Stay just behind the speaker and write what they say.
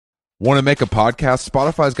Want to make a podcast?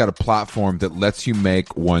 Spotify's got a platform that lets you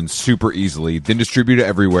make one super easily, then distribute it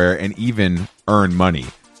everywhere, and even earn money.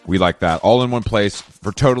 We like that. All in one place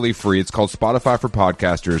for totally free. It's called Spotify for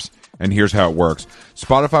Podcasters, and here's how it works.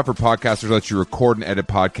 Spotify for Podcasters lets you record and edit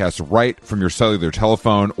podcasts right from your cellular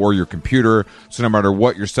telephone or your computer, so no matter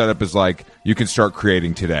what your setup is like, you can start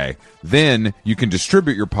creating today. Then you can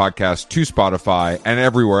distribute your podcast to Spotify and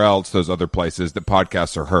everywhere else, those other places that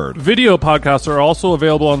podcasts are heard. Video podcasts are also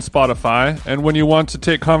available on Spotify, and when you want to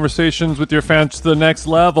take conversations with your fans to the next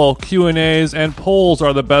level, Q&As and polls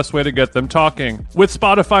are the best way to get them talking. With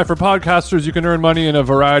Spotify for Podcasters, you can earn money in a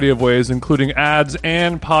variety of ways, including ads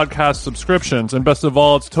and podcast subscriptions. And best of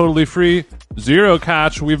all, it's totally free. Zero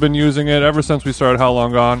catch. We've been using it ever since we started How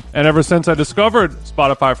Long Gone. And ever since I discovered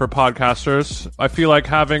Spotify for Podcasters, I feel like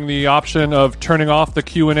having the option of turning off the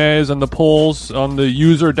Q&As and the polls on the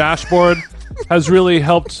user dashboard has really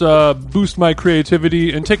helped boost my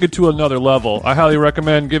creativity and take it to another level. I highly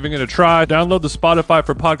recommend giving it a try. Download the Spotify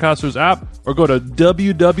for Podcasters app or go to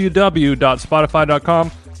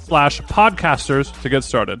www.spotify.com/podcasters to get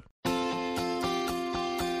started.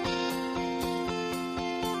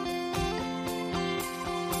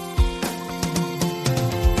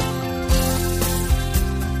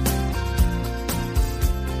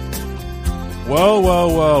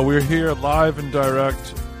 Whoa. We're here live and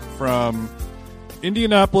direct from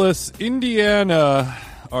Indianapolis, Indiana,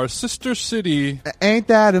 our sister city. Ain't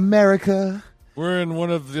that America? We're in one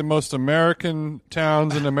of the most American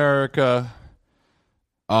towns in America.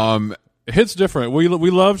 It hits different. We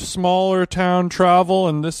love smaller town travel,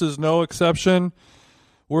 and this is no exception.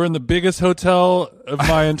 We're in the biggest hotel of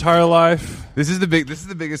my entire life. This is the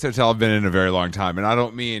biggest hotel I've been in a very long time, and I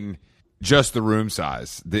don't mean just the room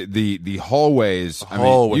size. The hallways. I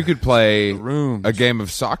mean, you could play a game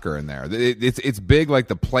of soccer in there. It's big like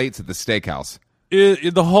the plates at the steakhouse.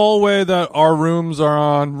 The hallway that our rooms are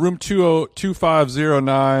on, room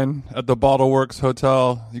 2509 at the Bottleworks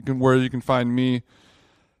Hotel, where you can find me.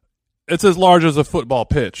 It's as large as a football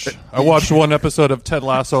pitch. I watched one episode of Ted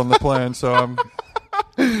Lasso on the plane, so I'm...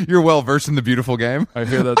 You're well versed in the beautiful game. I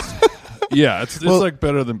hear that's... Yeah, it's like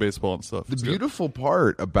better than baseball and stuff. The beautiful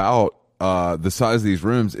part about the size of these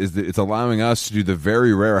rooms is that it's allowing us to do the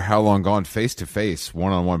very rare How Long Gone face-to-face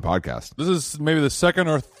one-on-one podcast. This is maybe the second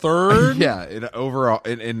or third? Yeah,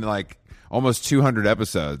 in like almost 200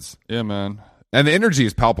 episodes. Yeah, man. And the energy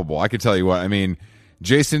is palpable. I can tell you what. I mean,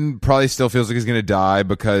 Jason probably still feels like he's going to die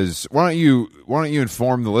because why don't you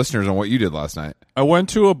inform the listeners on what you did last night? I went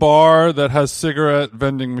to a bar that has cigarette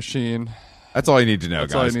vending machine. That's all you need to know,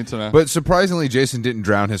 That's guys. all you need to know. But surprisingly, Jason didn't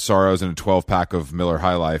drown his sorrows in a 12-pack of Miller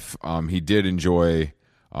High Life. He did enjoy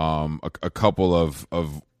a couple of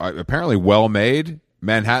apparently well-made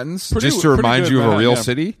Manhattans, just to remind you of a real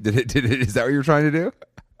city. Is that what you were trying to do?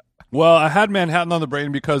 Well, I had Manhattan on the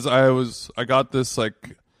brain because I got this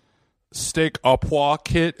like steak au pois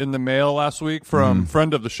kit in the mail last week from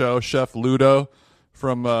friend of the show, Chef Ludo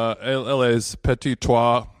from LA's Petit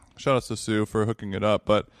Trois. Shout out to Sue for hooking it up,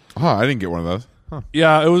 but I didn't get one of those. Huh.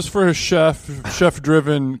 Yeah, it was for his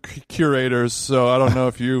chef-driven curators, so I don't know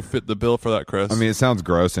if you fit the bill for that, Chris. I mean, it sounds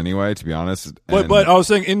gross anyway, to be honest. But I was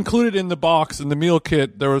saying, included in the box, in the meal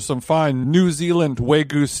kit, there was some fine New Zealand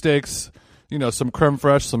Wagyu steaks, some creme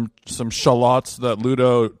fraiche, some shallots that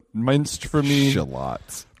Ludo minced for me.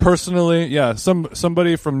 Shallots. Personally, yeah,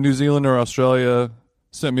 somebody from New Zealand or Australia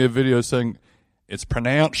sent me a video saying, it's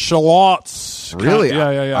pronounced shallots. Really?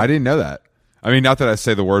 Yeah. I didn't know that. I mean, not that I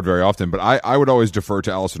say the word very often, but I would always defer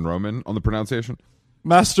to Alison Roman on the pronunciation.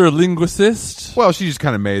 Master linguist. Well, she just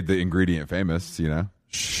kind of made the ingredient famous, Yeah,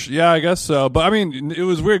 I guess so. But I mean, it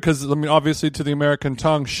was weird because obviously to the American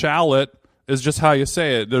tongue, shallot is just how you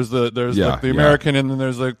say it. There's the American and then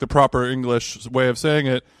there's like the proper English way of saying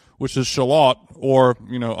it, which is shallot or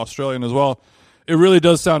Australian as well. It really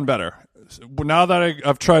does sound better. Now that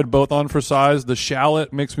I've tried both on for size, the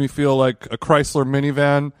shallot makes me feel like a Chrysler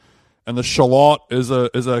minivan. And the shallot is a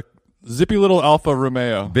zippy little Alfa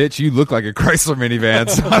Romeo. Bitch, you look like a Chrysler minivan,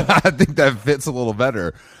 so I think that fits a little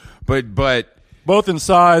better. But both in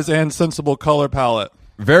size and sensible color palette.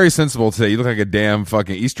 Very sensible today. You look like a damn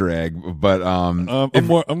fucking Easter egg. But I'm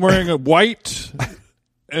wearing a white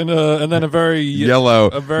and then a very yellow.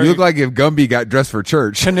 You look like if Gumby got dressed for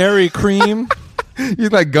church. Canary cream. You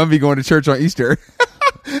look like Gumby going to church on Easter.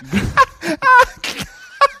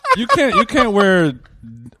 You can't wear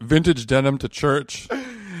vintage denim to church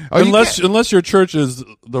unless your church is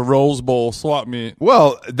the Rose Bowl swap meet.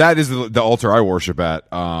 Well, that is the altar I worship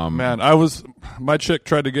at. Man, my chick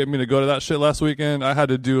tried to get me to go to that shit last weekend. I had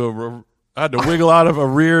to wiggle out of a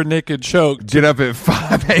rear naked choke. Get up at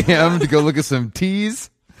 5 a.m. to go look at some teas.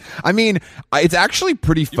 I mean, it's actually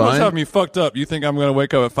pretty You must fun. have me fucked up. You think I'm going to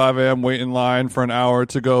wake up at 5 a.m., wait in line for an hour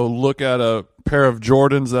to go look at a pair of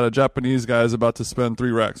Jordans that a Japanese guy is about to spend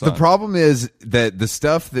 3 racks on? The problem is that the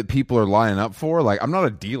stuff that people are lining up for, like, I'm not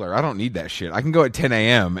a dealer. I don't need that shit. I can go at 10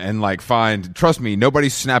 a.m. and, like, trust me,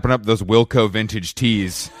 nobody's snapping up those Wilco vintage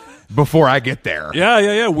tees before I get there.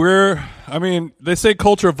 Yeah. They say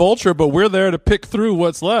culture vulture, but we're there to pick through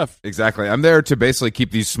what's left. Exactly. I'm there to basically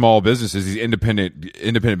keep these small businesses, these independent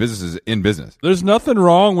businesses in business. There's nothing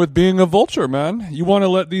wrong with being a vulture, man. You want to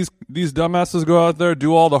let these dumbasses go out there,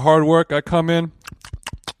 do all the hard work. I come in,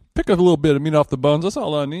 pick a little bit of meat off the bones. That's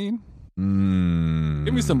all I need. Give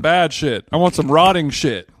me some bad shit. I want some rotting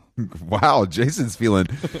shit. Wow, Jason's feeling.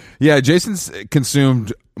 Yeah, Jason's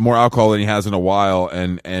consumed more alcohol than he has in a while,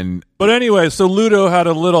 and. But anyway, so Ludo had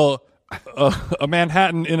a little a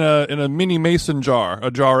Manhattan in a mini mason jar,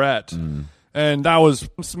 a jarette, and that was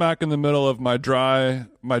smack in the middle of my dry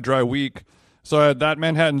week. So I had that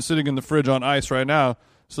Manhattan sitting in the fridge on ice right now.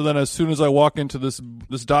 So then, as soon as I walk into this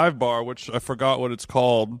dive bar, which I forgot what it's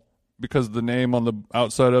called because the name on the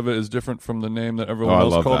outside of it is different from the name that everyone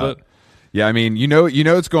else called it. Yeah, I mean, you know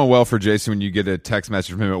it's going well for Jason when you get a text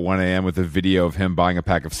message from him at 1 a.m. with a video of him buying a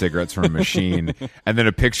pack of cigarettes from a machine and then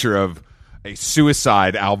a picture of a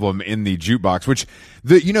Suicide album in the jukebox, which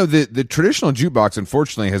the traditional jukebox,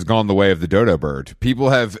 unfortunately, has gone the way of the dodo bird.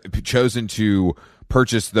 People have chosen to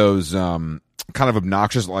purchase those kind of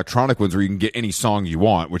obnoxious electronic ones where you can get any song you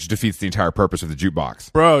want, which defeats the entire purpose of the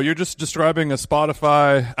jukebox. Bro, you're just describing a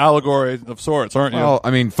Spotify allegory of sorts, aren't you? Well,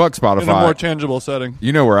 I mean, fuck Spotify. In a more tangible setting.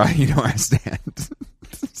 You know where I stand.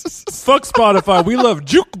 Fuck Spotify. We love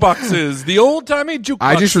jukeboxes. The old timey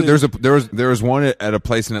jukeboxes. There was one at a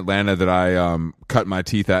place in Atlanta that I cut my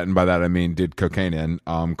teeth at, and by that I mean did cocaine in,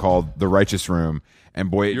 called The Righteous Room. And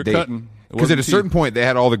boy, cutting. Because at a certain point, they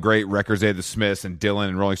had all the great records. They had the Smiths and Dylan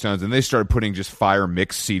and Rolling Stones, and they started putting just fire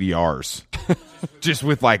mixed CDRs, just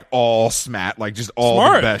with like all smat, like just all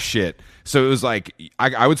the best shit. So it was like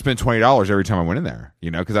I would spend $20 every time I went in there,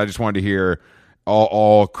 because I just wanted to hear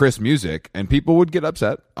all crisp music, and people would get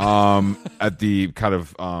upset at the kind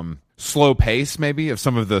of slow pace maybe of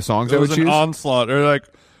some of the songs. It was an onslaught. They're like,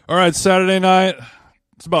 all right, Saturday night,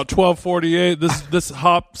 it's about 12:48. This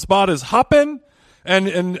hop spot is hopping. And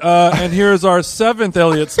here's our 7th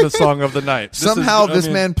Elliott Smith song of the night. This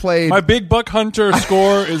man played. My Big Buck Hunter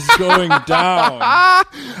score is going down.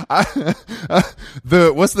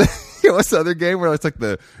 What's the other game where it's like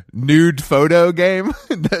the nude photo game?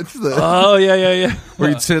 That's the. Oh yeah.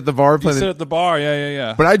 Where you'd sit at the bar. Sit at the bar,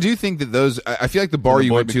 yeah. But I do think that those. I feel like the bar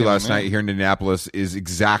you went to last night here in Indianapolis is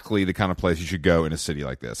exactly the kind of place you should go in a city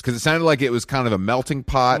like this, because it sounded like it was kind of a melting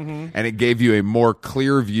pot, and it gave you a more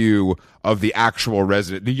clear view of the actual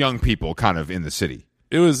the young people kind of in the city.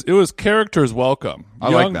 It was characters welcome. I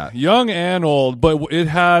like that. Young and old, but it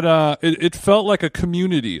had it felt like a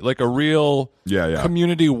community, like a real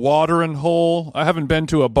community watering hole. I haven't been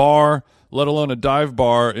to a bar, let alone a dive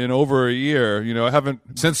bar, in over a year. I haven't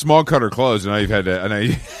since Smog Cutter closed. And now you've had to.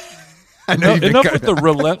 I know enough with the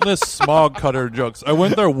relentless Smog Cutter jokes. I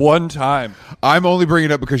went there one time. I'm only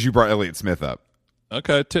bringing it up because you brought Elliott Smith up.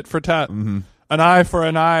 Okay, tit for tat. Mm-hmm. An eye for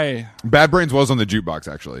an eye. Bad Brains was on the jukebox,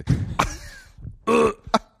 actually.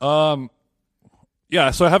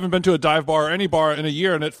 Yeah, so I haven't been to a dive bar or any bar in a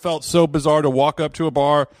year, and it felt so bizarre to walk up to a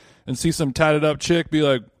bar and see some tatted up chick be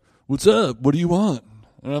like, "What's up? What do you want?"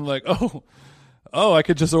 And I'm like, "Oh, I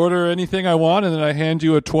could just order anything I want, and then I hand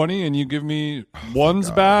you a 20, and you give me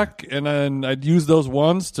ones back, and then I'd use those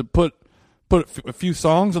ones to put a few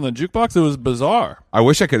songs on the jukebox." It was bizarre. I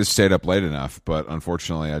wish I could have stayed up late enough, but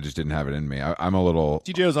unfortunately, I just didn't have it in me. I'm a little.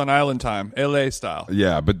 TJ was on island time, LA style.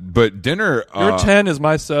 Yeah, but dinner. Your 10 is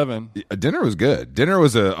my 7. Dinner was good. Dinner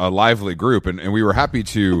was a lively group, and we were happy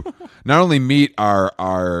to not only meet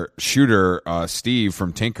our shooter Steve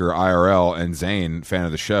from Tinker IRL and Zane, fan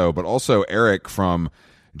of the show, but also Eric from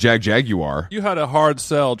Jaguar. You had a hard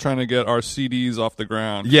sell trying to get our CDs off the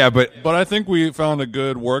ground. Yeah, but I think we found a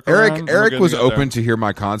good workaround. Eric was open to hear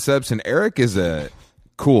my concepts, and Eric is a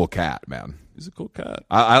cool cat, man. He's a cool cat.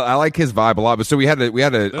 I like his vibe a lot. But so we had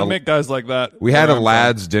a make guys like that. We had a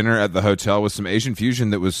lads dinner at the hotel with some Asian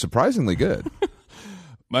fusion that was surprisingly good.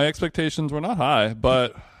 My expectations were not high,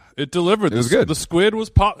 but it delivered. It was good. The squid was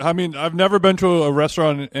pop. I mean, I've never been to a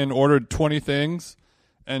restaurant and ordered 20 things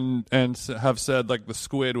and have said like the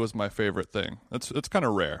squid was my favorite thing. It's kind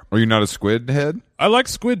of rare. Are you not a squid head? I like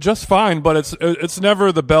squid just fine, but it's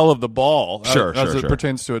never the belle of the ball as it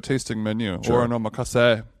pertains to a tasting menu or an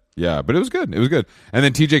omakase. Yeah, but it was good. It was good. And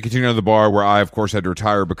then TJ continued on the bar where I, of course, had to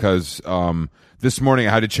retire because this morning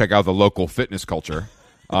I had to check out the local fitness culture.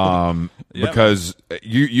 Because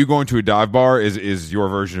you going to a dive bar is your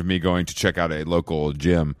version of me going to check out a local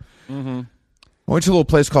gym. Mm-hmm. I went to a little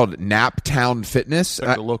place called Naptown Fitness.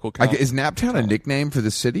 Like the local is Naptown a nickname for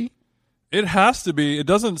the city? It has to be. It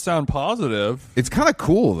doesn't sound positive. It's kind of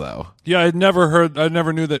cool though. Yeah, I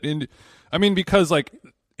never knew that Indy. I mean, because like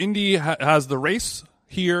Indy has the race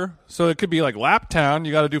here, so it could be like Lap Town.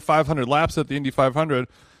 You got to do 500 laps at the Indy 500.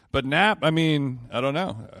 But Nap, I mean, I don't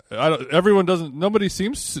know. Nobody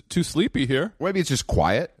seems too sleepy here. Maybe it's just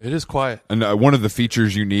quiet. It is quiet. And one of the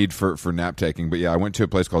features you need for nap taking. But yeah, I went to a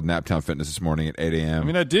place called Naptown Fitness this morning at 8 a.m.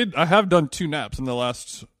 I mean, I have done 2 naps in the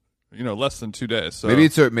last, less than 2 days. So maybe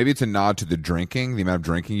it's a nod to the drinking, the amount of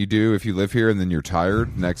drinking you do if you live here and then you're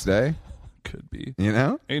tired next day. Could be.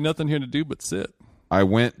 Ain't nothing here to do but sit. I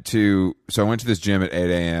went to this gym at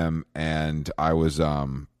 8 a.m. and I was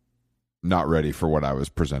not ready for what I was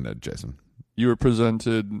presented, Jason. You were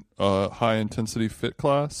presented a high-intensity fit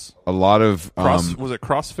class? A lot of... was it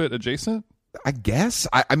CrossFit adjacent? I guess.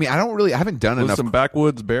 I haven't done enough... some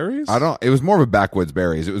backwoods berries? It was more of a backwoods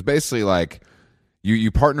berries. It was basically like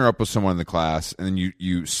you partner up with someone in the class and then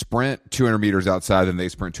you sprint 200 meters outside and they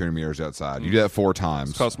sprint 200 meters outside. You do that 4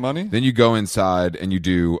 times. Does it cost money? Then you go inside and you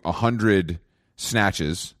do 100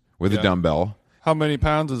 snatches with a dumbbell. How many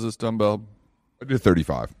pounds is this dumbbell? I did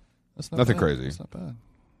 35. That's not nothing bad. crazy. That's not bad.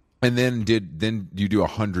 And then you do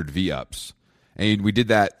 100 V-ups. And we did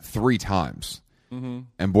that 3 times. Mm-hmm.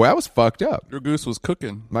 And boy, I was fucked up. Your goose was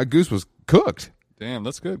cooking. My goose was cooked. Damn,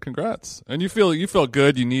 that's good. Congrats. And you felt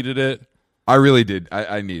good. You needed it. I really did.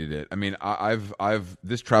 I needed it. I mean, I've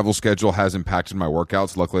this travel schedule has impacted my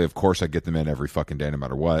workouts. Luckily, of course, I get them in every fucking day, no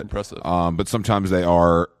matter what. Impressive. But sometimes they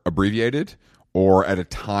are abbreviated or at a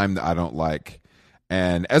time that I don't like.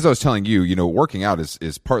 And as I was telling you, working out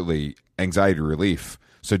is partly anxiety relief.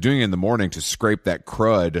 So doing it in the morning to scrape that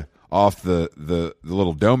crud off the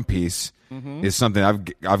little dome piece is something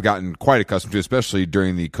I've gotten quite accustomed to, especially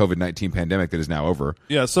during the COVID-19 pandemic that is now over.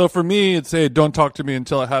 Yeah, so for me, it's don't talk to me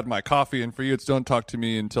until I had my coffee, and for you, it's don't talk to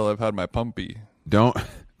me until I've had my pumpy. Don't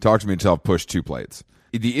talk to me until I've pushed 2 plates.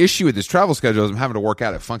 The issue with this travel schedule is I'm having to work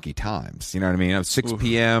out at funky times. You know what I mean? I'm 6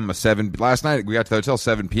 p.m., 7. Last night we got to the hotel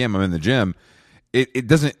 7 p.m. I'm in the gym. It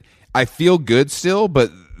doesn't. I feel good still,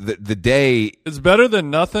 but the day it's better than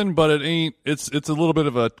nothing. But it ain't. It's a little bit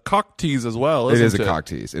of a cock tease as well. Isn't it is a cock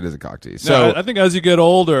tease. It is a cock tease. So I think as you get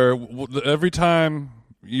older, every time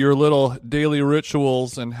your little daily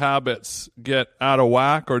rituals and habits get out of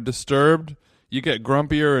whack or disturbed, you get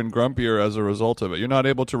grumpier and grumpier as a result of it. You're not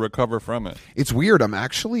able to recover from it. It's weird. I'm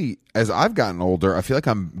actually, as I've gotten older, I feel like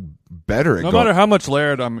I'm better at no matter how much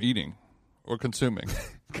Laird I'm eating or consuming.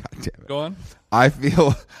 God damn it. Go on. I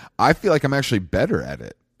feel like I'm actually better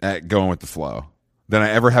at going with the flow than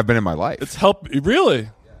I ever have been in my life. It's really?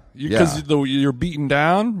 Because you're beaten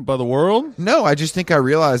down by the world? No, I just think I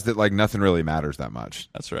realized that like nothing really matters that much.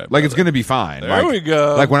 That's right. Like it's going to be fine. There we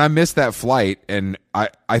go. Like when I missed that flight, and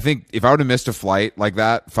I think if I would have missed a flight like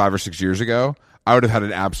that 5 or 6 years ago, I would have had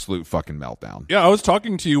an absolute fucking meltdown. Yeah, I was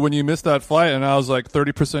talking to you when you missed that flight, and I was like,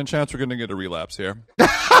 30% chance we're going to get a relapse here.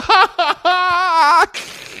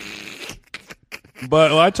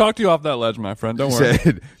 But I talked to you off that ledge, my friend. Don't worry.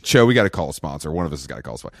 Said, Cho, we got to call a sponsor. One of us has got to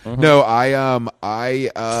call a sponsor. No,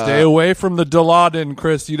 I stay away from the Dilaudid,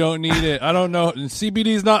 Chris. You don't need it. I don't know.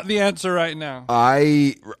 CBD's not the answer right now.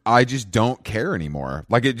 I just don't care anymore.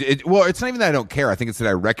 Like well, it's not even that I don't care. I think it's that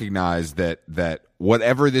I recognize that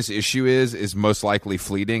whatever this issue is most likely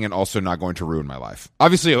fleeting and also not going to ruin my life.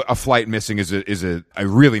 Obviously, a flight missing is a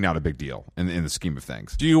really not a big deal in the scheme of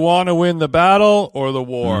things. Do you want to win the battle or the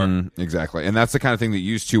war? Exactly, and that's the kind of thing that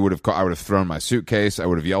used to I would have thrown my suitcase. I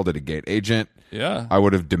would have yelled at a gate agent. Yeah, I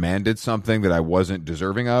would have demanded something that I wasn't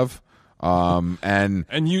deserving of.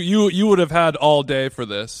 And you would have had all day for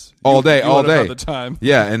this. All day. Had the time.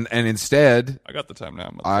 Yeah, and instead, I got the time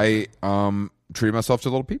now. I treated myself to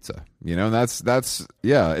a little pizza, and that's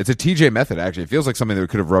it's a TJ method. Actually, it feels like something that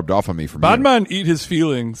could have rubbed off on me from Badman eat his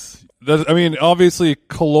feelings. I mean, obviously,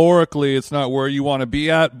 calorically, it's not where you want to be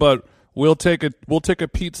at, but we'll take a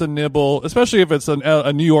pizza nibble, especially if it's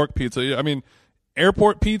a New York pizza. I mean,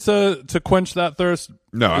 airport pizza to quench that thirst.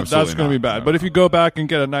 No, absolutely that's going to be bad. No, but if you go back and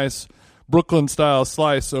get a nice Brooklyn style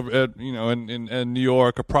slice of in New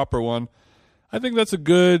York, a proper one, I think that's a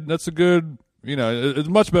good. It's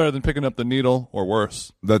much better than picking up the needle or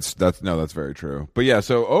worse. That's very true. But yeah,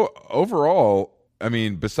 so overall, I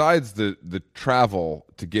mean, besides the travel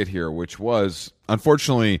to get here, which was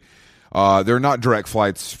unfortunately there are not direct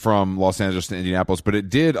flights from Los Angeles to Indianapolis, but it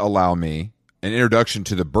did allow me an introduction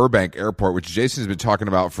to the Burbank Airport, which Jason's been talking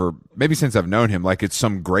about for maybe since I've known him. Like it's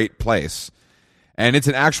some great place, and it's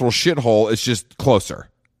an actual shithole. It's just closer.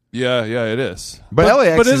 Yeah, it is. But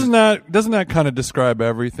LAX but doesn't that kind of describe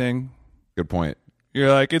everything? Good point.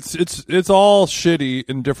 You're like, it's all shitty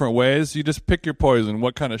in different ways. You just pick your poison.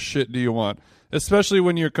 What kind of shit do you want? Especially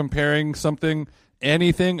when you're comparing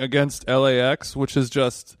anything against LAX, which is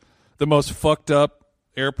just the most fucked up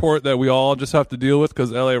airport that we all just have to deal with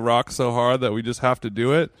because LA rocks so hard that we just have to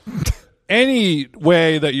do it. Any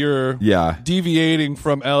way that you're deviating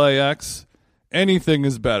from LAX, anything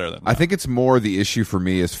is better than that. I think it's more the issue for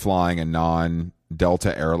me is flying a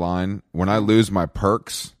non-Delta airline. When I lose my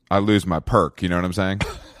perks, I lose my perk. You know what I'm saying?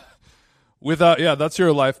 That's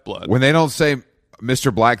your lifeblood. When they don't say,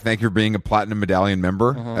 Mr. Black, thank you for being a platinum medallion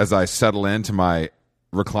member, as I settle into my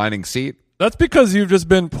reclining seat. That's because you've just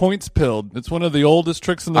been points pilled. It's one of the oldest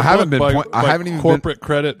tricks in the book. I haven't even corporate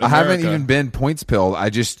credit. I haven't even been points pilled. I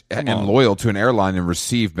just am loyal to an airline and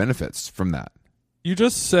receive benefits from that. You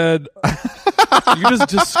just said you just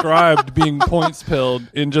described being points pilled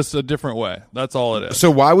in just a different way. That's all it is. So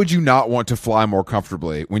why would you not want to fly more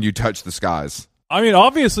comfortably when you touch the skies? I mean,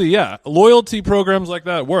 obviously, yeah. Loyalty programs like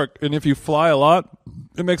that work, and if you fly a lot,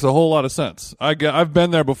 it makes a whole lot of sense. I've been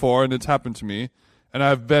there before, and it's happened to me.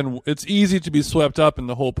 And it's easy to be swept up in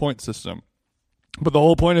the whole point system. But the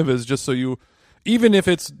whole point of it is just so even if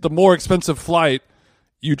it's the more expensive flight,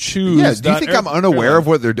 you choose. Yeah, do you think I'm unaware of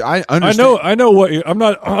what they're doing? I understand. I know what I'm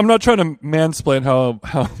not trying to mansplain how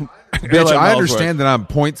Bitch, I understand that I'm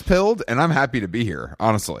points pilled and I'm happy to be here,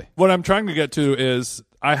 honestly. What I'm trying to get to is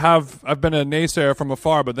I've been a naysayer from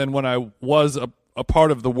afar, but then when I was a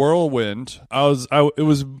part of the whirlwind, it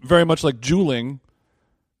was very much like juuling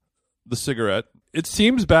the cigarette. It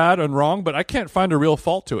seems bad and wrong, but I can't find a real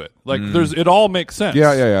fault to it. Like it all makes sense.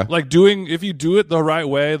 Yeah. Like if you do it the right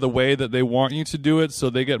way, the way that they want you to do it, so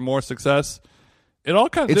they get more success. It all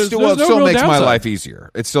kind of it still makes my life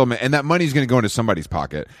easier. It still and that money's going to go into somebody's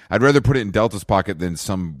pocket. I'd rather put it in Delta's pocket than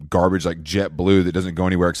some garbage like JetBlue that doesn't go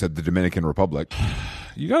anywhere except the Dominican Republic.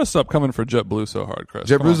 You got to stop coming for JetBlue so hard, Chris.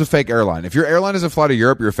 JetBlue's a fake airline. If your airline doesn't fly to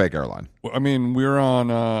Europe, you're a fake airline. Well, I mean, we're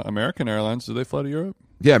on American Airlines. Do they fly to Europe?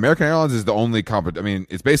 Yeah, American Airlines is the only I mean,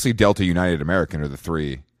 it's basically Delta, United, American are the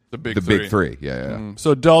three. The big three. Yeah.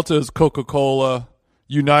 So Delta is Coca-Cola.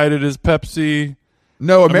 United is Pepsi.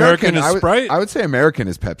 No, American is Sprite? I would say American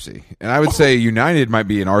is Pepsi. And I would say United might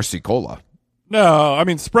be an RC Cola. No, I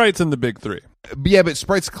mean, Sprite's in the big three. Yeah, but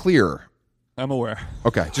Sprite's clear. I'm aware.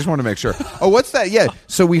 Okay, just want to make sure. Oh, what's that? Yeah,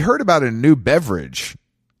 so we heard about a new beverage.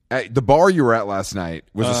 At the bar you were at last night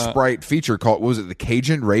was a Sprite feature called, what was it,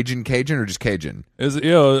 the Raging Cajun, or just Cajun? It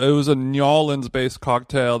was a New Orleans-based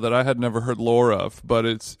cocktail that I had never heard lore of, but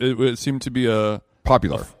it seemed to be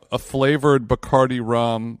popular. A flavored Bacardi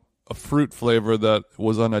rum, a fruit flavor that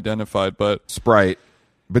was unidentified, but Sprite.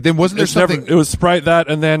 But then wasn't there something? It was Sprite, that,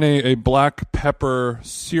 and then a black pepper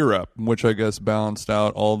syrup, which I guess balanced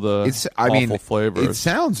out all the awful flavors. It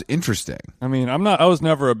sounds interesting. I mean, I was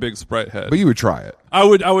never a big Sprite head, but you would try it. I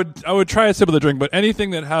would try a sip of the drink, but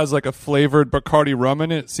anything that has like a flavored Bacardi rum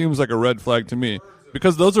in it seems like a red flag to me,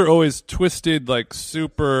 because those are always twisted, like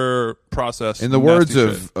super processed. In the words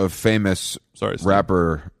of famous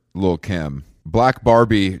rapper Lil' Kim, Black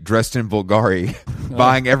Barbie dressed in Bulgari,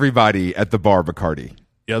 buying everybody at the bar Bacardi.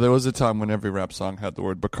 Yeah, there was a time when every rap song had the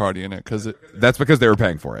word Bacardi in it. That's because they were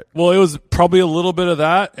paying for it. Well, it was probably a little bit of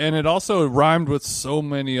that, and it also rhymed with so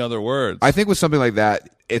many other words. I think with something like that,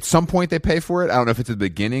 at some point they pay for it. I don't know if it's at the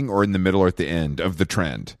beginning or in the middle or at the end of the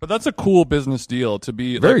trend. But that's a cool business deal to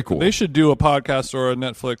be. Very cool. They should do a podcast or a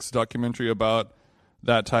Netflix documentary about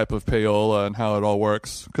that type of payola and how it all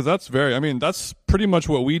works, because that's pretty much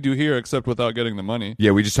what we do here, except without getting the money. Yeah,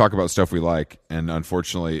 we just talk about stuff we like, and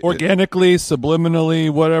unfortunately, organically, subliminally,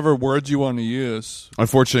 whatever words you want to use.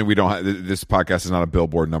 Unfortunately, we don't this podcast is not a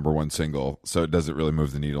Billboard #1 single, so it doesn't really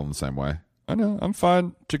move the needle in the same way. I know. I'm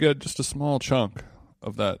fine to get just a small chunk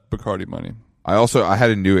of that Bacardi money. I had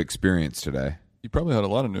a new experience today. You probably had a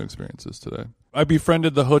lot of new experiences today. I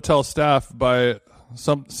befriended the hotel staff by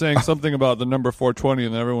saying something about the number 420,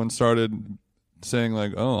 and then everyone started saying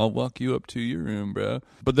like, "Oh, I'll walk you up to your room, bro."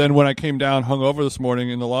 But then when I came down hungover this morning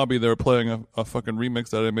in the lobby, they were playing a fucking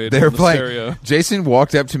remix that I made. They were playing. Stereo. Jason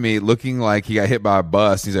walked up to me looking like he got hit by a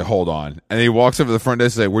bus. He's like, "Hold on," and he walks over to the front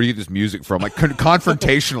desk and says, "Where do you get this music from?" Like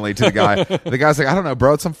confrontationally to the guy. The guy's like, "I don't know,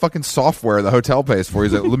 bro. It's some fucking software the hotel pays for."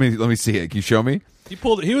 He's like, "Let me see it. Can you show me?"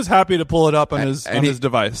 He was happy to pull it up on his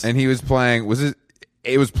device, and he was playing.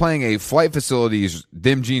 It was playing a Flight Facilities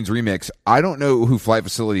Them Jeans remix. I don't know who Flight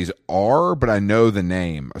Facilities are, but I know the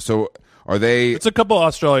name. So are they? It's a couple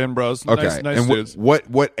Australian bros. Okay. Nice and dudes.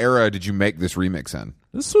 What era did you make this remix in?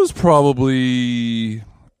 This was probably,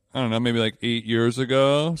 I don't know, maybe like 8 years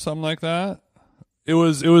ago, something like that.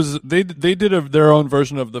 It was they did their own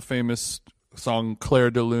version of the famous song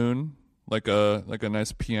Claire de Lune, like a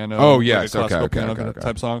nice piano. Oh yes, like a classical piano kind of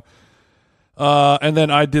type song. And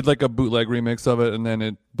then I did like a bootleg remix of it, and then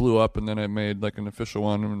it blew up, and then I made like an official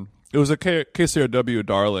one. And it was a KCRW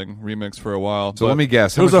Darling remix for a while. So let me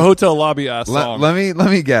guess. It was a hotel lobby ass song. Let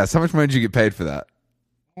me guess. How much money did you get paid for that?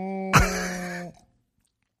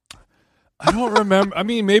 I don't remember. I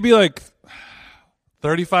mean, maybe like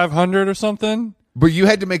 $3,500 or something. But you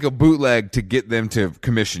had to make a bootleg to get them to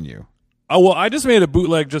commission you. Oh, well, I just made a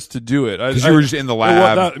bootleg just to do it. Because you were just in the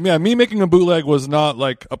lab. Me making a bootleg was not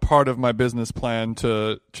like a part of my business plan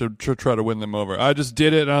to try to win them over. I just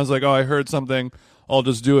did it, and I was like, oh, I heard something. I'll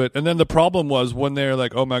just do it. And then the problem was when they're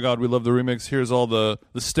like, oh, my God, we love the remix. Here's all the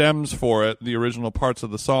stems for it, the original parts of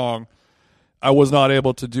the song. I was not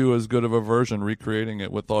able to do as good of a version recreating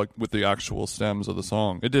it with the actual stems of the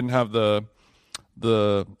song. It didn't have the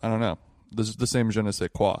I don't know, the same je ne sais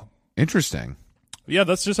quoi. Interesting. Yeah,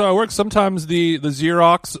 that's just how it works. Sometimes the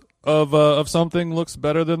Xerox of something looks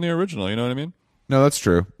better than the original. You know what I mean? No, that's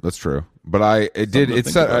true. That's true. But it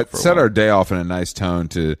set our day off in a nice tone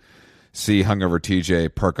to see hungover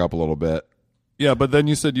TJ perk up a little bit. Yeah, but then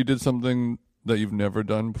you said you did something that you've never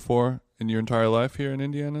done before in your entire life here in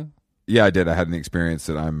Indiana. Yeah, I did. I had an experience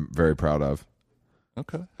that I'm very proud of.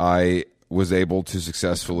 Okay. I was able to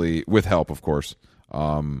successfully, with help, of course,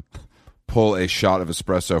 pull a shot of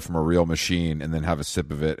espresso from a real machine and then have a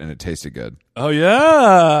sip of it, and it tasted good. Oh,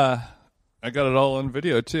 yeah. I got it all on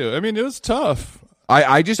video, too. I mean, it was tough.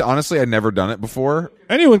 I just, honestly, I'd never done it before.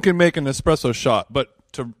 Anyone can make an espresso shot, but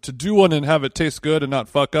to do one and have it taste good and not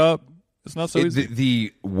fuck up, it's not so easy.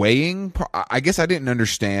 The weighing, I guess I didn't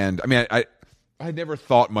understand. I mean, I never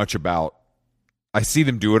thought much about, I see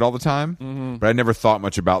them do it all the time, but I never thought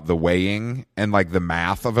much about the weighing and like the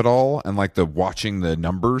math of it all and like the watching the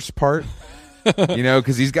numbers part. You know,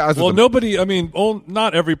 because these guys. Well, nobody. I mean,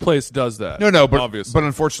 not every place does that. No, but obviously, but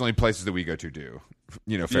unfortunately, places that we go to do.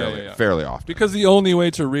 You know, fairly often. Because the only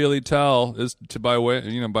way to really tell is by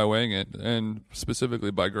weighing it, and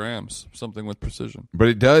specifically by grams, something with precision. But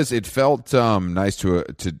it felt nice to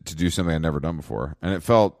do something I'd never done before, and it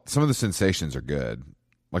felt some of the sensations are good.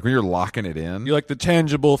 Like when you're locking it in, you like the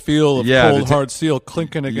tangible feel of cold hard steel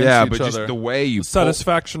clinking against each other. Yeah, but just the way you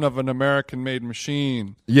satisfaction of an American-made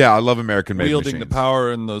machine. Yeah, I love American-made machines. Wielding the power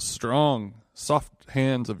in those strong, soft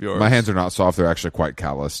hands of yours. My hands are not soft; they're actually quite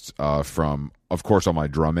calloused from, of course, all my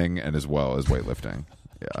drumming and as well as weightlifting.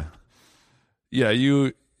 Yeah, yeah.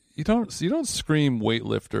 You don't scream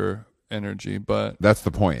weightlifter energy, but that's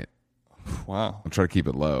the point. Wow, I'll try to keep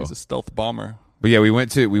it low. He's a stealth bomber. But yeah, we went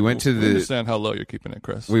to the. Understand how low you're keeping it,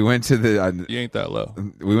 Chris. We went to the. You ain't that low.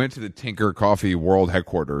 We went to the Tinker Coffee World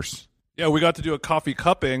Headquarters. Yeah, we got to do a coffee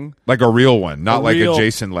cupping, like a real one, not like a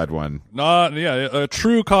Jason led one. A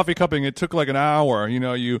true coffee cupping. It took like an hour. You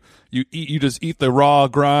know, you just eat the raw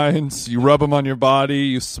grinds. You rub them on your body.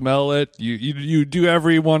 You smell it. You do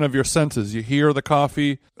every one of your senses. You hear the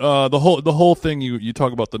coffee. The whole thing. You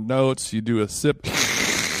talk about the notes. You do a sip.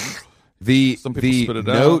 The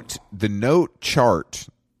note chart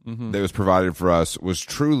that was provided for us was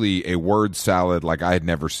truly a word salad like I had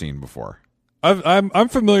never seen before. I'm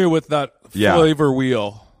familiar with that flavor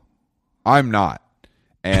wheel. I'm not,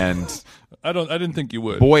 and I didn't think you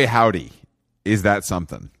would. Boy, howdy, is that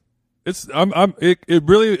something? It's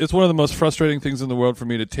it's one of the most frustrating things in the world for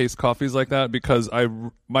me to taste coffees like that because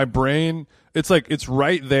my brain it's like it's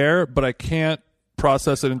right there, but I can't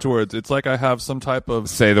process it into words. It's like I have some type of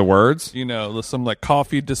say the words, some like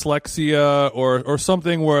coffee dyslexia or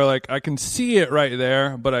something where like I can see it right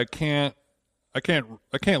there, but I can't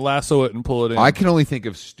lasso it and pull it in. I can only think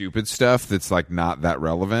of stupid stuff that's like not that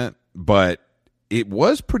relevant, but it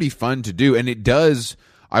was pretty fun to do, and it does.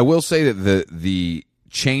 I will say that the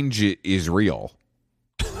change is real.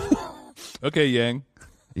 Okay, Yang.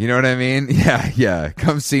 You know what I mean? Yeah.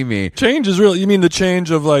 Come see me. Change is real. You mean the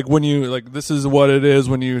change of like when you like this is what it is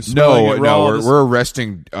when you No, we're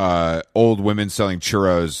arresting old women selling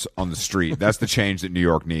churros on the street. That's the change that New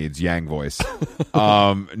York needs. Yang voice.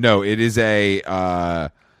 No, it is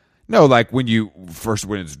like when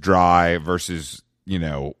it's dry versus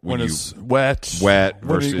when it's wet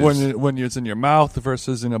versus when it's in your mouth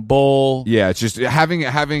versus in a bowl. Yeah, it's just having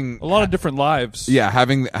a lot of different lives. Yeah,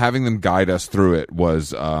 having them guide us through it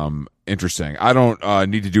was interesting. I don't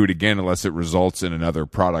need to do it again unless it results in another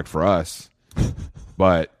product for us.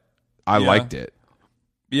 But I liked it.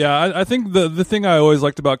 Yeah, I think the thing I always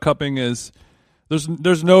liked about cupping is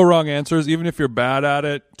there's no wrong answers, even if you're bad at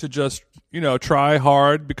it, to just try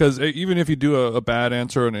hard, because even if you do a bad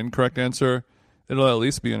answer or an incorrect answer, It'll at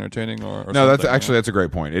least be entertaining or no, something, that's a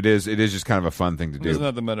great point. It is just kind of a fun thing to do. Isn't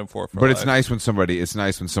that the metaphor for But life? it's nice when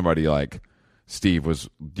somebody like Steve was,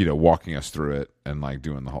 walking us through it and like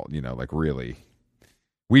doing the whole, like really.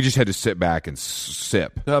 We just had to sit back and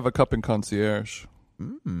sip. To have a cup in concierge.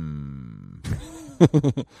 Does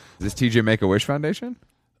this TJ Make-A-Wish Foundation?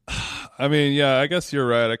 I mean, yeah, I guess you're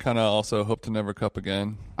right. I kind of also hope to never cup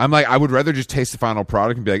again. I'm like, I would rather just taste the final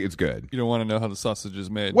product and be like, it's good. You don't want to know how the sausage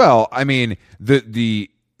is made. Well, I mean, the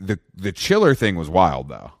chiller thing was wild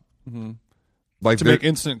though. Mm-hmm. Like to make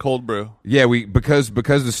instant cold brew. Yeah, because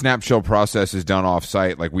the snap chill process is done off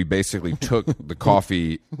site. Like we basically took the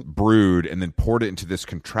coffee brewed and then poured it into this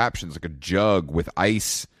contraption. It's like a jug with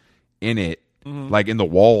ice in it. Mm-hmm. Like in the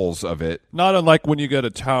walls of it. Not unlike when you get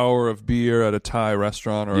a tower of beer at a Thai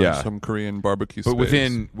restaurant or some Korean barbecue space. But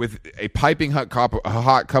with a piping hot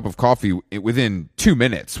cup of coffee, within 2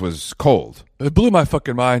 minutes was cold. It blew my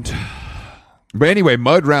fucking mind. But anyway,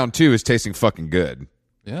 Mud Round 2 is tasting fucking good.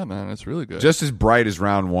 Yeah, man, it's really good. Just as bright as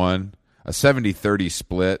Round 1. A 70-30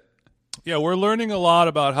 split. Yeah, we're learning a lot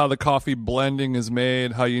about how the coffee blending is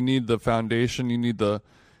made, how you need the foundation, you need the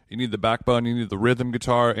backbone, you need the rhythm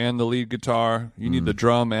guitar and the lead guitar, you need the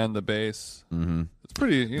drum and the bass. Mm-hmm. It's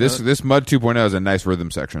pretty. This Mud 2.0 is a nice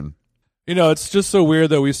rhythm section. It's just so weird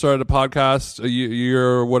that we started a podcast a year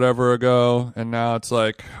or whatever ago, and now it's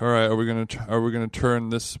like, all right, are we gonna turn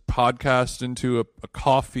this podcast into a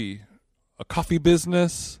coffee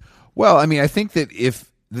business? Well, I mean, I think that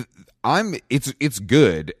if it's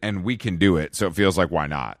good and we can do it, so it feels like why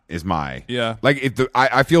not is my like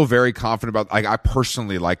I feel very confident about, like, I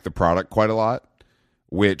personally like the product quite a lot,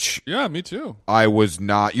 which me too. I was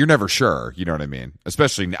not. You're never sure, you know what I mean?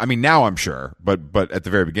 Especially, I mean, now I'm sure, but at the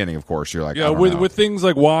very beginning, of course, you're like, with things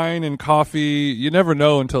like wine and coffee, you never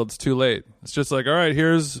know until it's too late. It's just like, all right,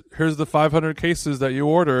 here's the 500 cases that you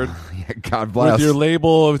ordered. God bless. With your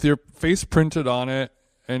label, with your face printed on it.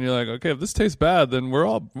 And you're like, okay, if this tastes bad, then we're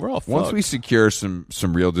all fucked. Once we secure some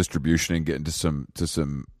real distribution and get into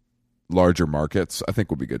some larger markets, I think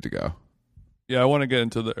we'll be good to go. Yeah, I want to get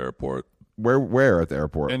into the airport. Where at the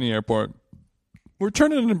airport? Any airport. We're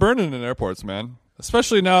turning and burning in airports, man.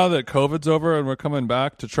 Especially now that COVID's over and we're coming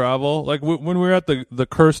back to travel. Like when we were at the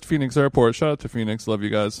cursed Phoenix airport. Shout out to Phoenix, love you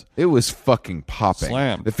guys. It was fucking popping.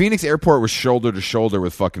 Slam. The Phoenix airport was shoulder to shoulder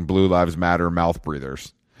with fucking Blue Lives Matter mouth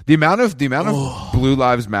breathers. The amount of Blue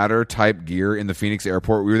Lives Matter type gear in the Phoenix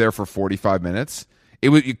airport, we were there for 45 minutes.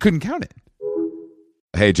 You couldn't count it.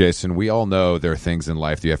 Hey, Jason, we all know there are things in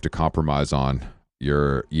life that you have to compromise on.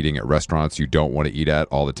 You're eating at restaurants you don't want to eat at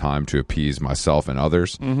all the time to appease myself and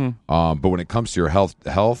others. Mm-hmm. But when it comes to your health,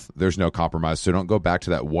 there's no compromise. So don't go back to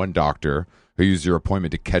that one doctor who used your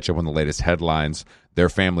appointment to catch up on the latest headlines, their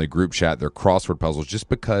family group chat, their crossword puzzles, just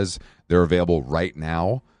because they're available right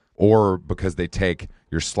now or because they take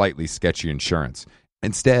your slightly sketchy insurance.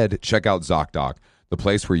 Instead, check out ZocDoc, the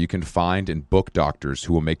place where you can find and book doctors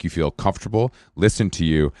who will make you feel comfortable, listen to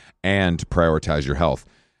you, and prioritize your health.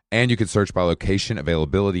 And you can search by location,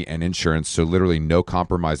 availability, and insurance, so literally no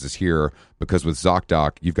compromises here, because with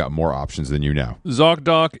ZocDoc, you've got more options than you know.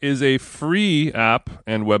 ZocDoc is a free app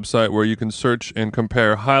and website where you can search and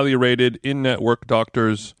compare highly rated in-network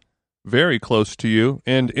doctors very close to you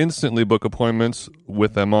and instantly book appointments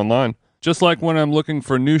with them online. Just like when I'm looking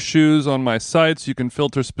for new shoes on my sites, you can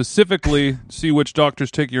filter specifically, see which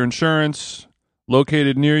doctors take your insurance,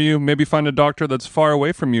 located near you, maybe find a doctor that's far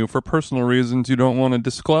away from you for personal reasons you don't want to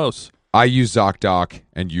disclose. I use ZocDoc,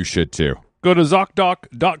 and you should too. Go to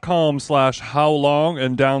ZocDoc.com/howlong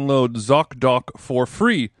and download ZocDoc for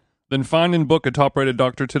free. Then find and book a top-rated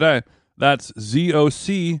doctor today. That's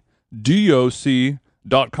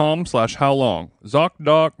ZocDoc.com/howlong.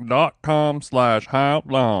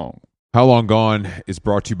 ZocDoc.com/howlong. How Long Gone is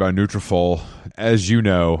brought to you by Nutrafol. As you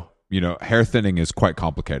know, hair thinning is quite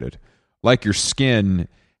complicated. Like your skin,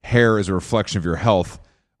 hair is a reflection of your health.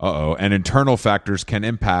 And internal factors can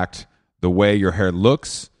impact the way your hair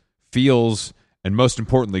looks, feels, and most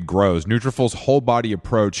importantly, grows. Nutrafol's whole body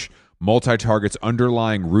approach multi-targets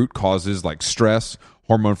underlying root causes like stress,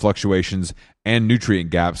 hormone fluctuations, and nutrient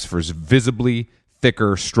gaps for visibly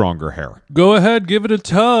thicker, stronger hair. Go ahead, give it a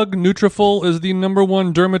tug. Nutrafol is the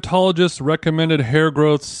 #1 dermatologist recommended hair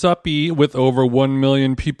growth suppy with over 1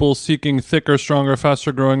 million people seeking thicker, stronger,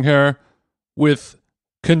 faster growing hair with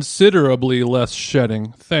considerably less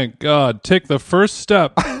shedding. Thank God. Take the first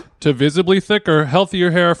step to visibly thicker,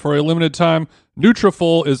 healthier hair for a limited time.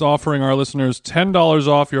 Nutrafol is offering our listeners $10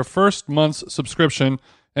 off your first month's subscription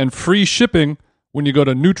and free shipping when you go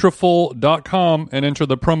to Nutrafol.com and enter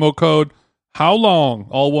the promo code HowLong,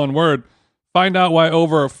 all one word. Find out why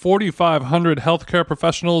over 4,500 healthcare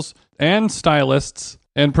professionals and stylists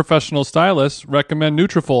and professional stylists recommend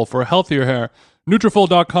Nutrafol for healthier hair.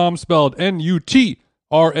 Nutrafol.com, spelled Nutrafol.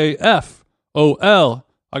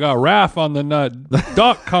 I got RAF on the nut.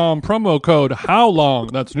 .com, promo code how long.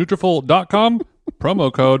 That's Nutrafol.com,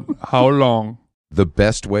 promo code how long. The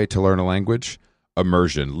best way to learn a language?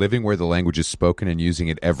 Immersion, living where the language is spoken and using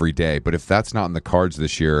it every day. But if that's not in the cards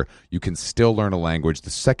this year, you can still learn a language the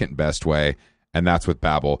second best way, and that's with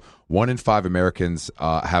Babbel. 1 in 5 Americans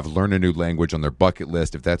have learned a new language on their bucket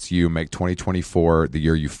list. If that's you, make 2024 the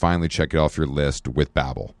year you finally check it off your list with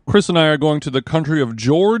Babbel. Chris and I are going to the country of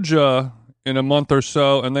Georgia in a month or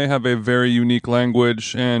so, and they have a very unique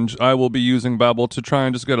language, and I will be using Babbel to try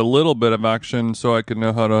and just get a little bit of action so I can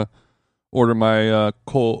know how to order my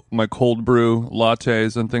cold brew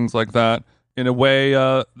lattes and things like that in a way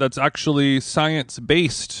that's actually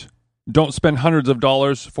science-based. Don't spend hundreds of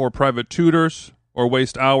dollars for private tutors or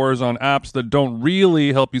waste hours on apps that don't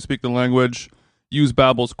really help you speak the language. Use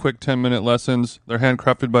Babbel's quick 10-minute lessons. They're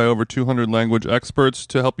handcrafted by over 200 language experts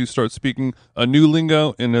to help you start speaking a new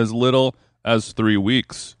lingo in as little as 3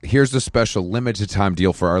 weeks. Here's the special limited time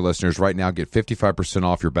deal for our listeners. Right now, get 55%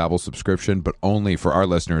 off your Babbel subscription, but only for our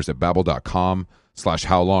listeners at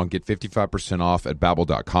Babbel.com/howlong. Get 55% off at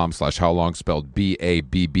Babbel.com/howlong, spelled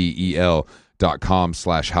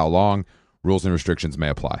BABBEL.com/howlong. Rules and restrictions may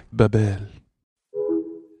apply. Babbel.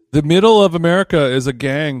 The middle of America is a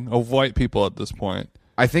gang of white people at this point.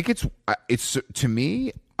 I think it's to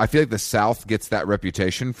me, I feel like the South gets that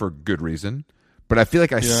reputation for good reason, but I feel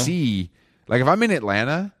like I see... Like, if I'm in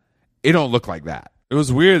Atlanta, it don't look like that. It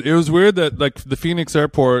was weird. It was weird that, like, the Phoenix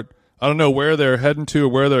airport, I don't know where they're heading to or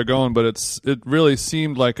where they're going, but it really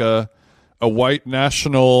seemed like a white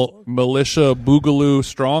national militia boogaloo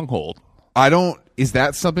stronghold. Is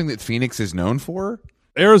that something that Phoenix is known for?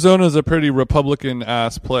 Arizona's a pretty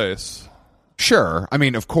Republican-ass place. Sure. I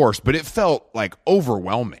mean, of course, but it felt, like,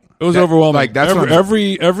 overwhelming. It was overwhelming. Like, that's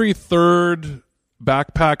every third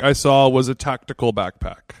backpack I saw was a tactical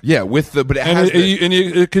backpack. Yeah,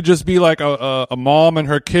 it could just be like a mom and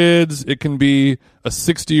her kids. It can be a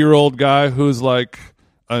 60-year-old guy who's like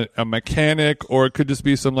a mechanic, or it could just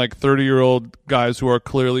be some like 30-year-old guys who are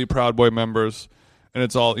clearly Proud Boy members. And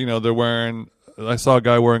it's all, they're wearing. I saw a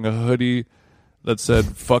guy wearing a hoodie that said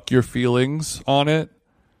 "fuck your feelings" on it.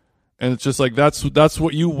 And it's just like that's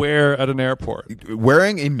what you wear at an airport.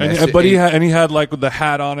 Wearing a message, but he had like the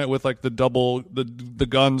hat on it with like the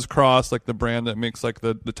guns crossed, like the brand that makes like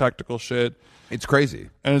the tactical shit. It's crazy.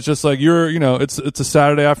 And it's just like it's a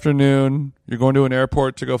Saturday afternoon. You're going to an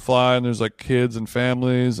airport to go fly, and there's like kids and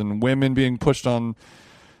families and women being pushed on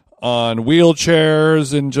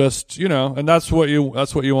wheelchairs, and just and that's what you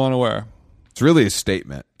want to wear. It's really a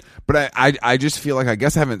statement. But I just feel like I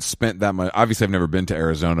guess I haven't spent that much. Obviously, I've never been to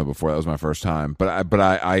Arizona before. That was my first time. But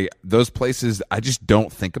I those places, I just don't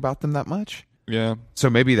think about them that much. Yeah. So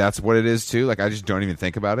maybe that's what it is too. Like I just don't even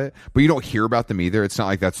think about it. But you don't hear about them either. It's not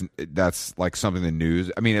like that's like something in the news.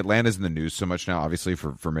 I mean, Atlanta's in the news so much now, obviously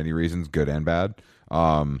for many reasons, good and bad.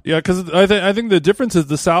 Yeah, because I think the difference is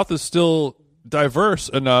the South is still diverse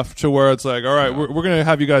enough to where it's like, all right, we're going to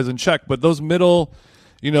have you guys in check. But those middle.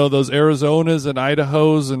 Those Arizonas and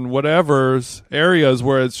Idahos and whatever's areas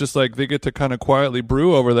where it's just like they get to kind of quietly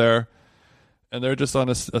brew over there, and they're just on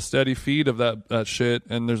a steady feed of that shit,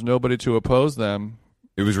 and there's nobody to oppose them.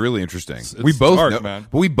 It was really interesting. It's dark, man.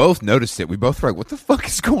 But we both noticed it. We both were like, what the fuck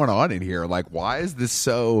is going on in here? Like, why is this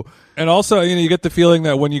so... And also, you get the feeling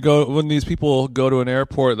that when these people go to an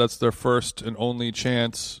airport, that's their first and only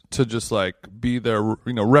chance to just like be there,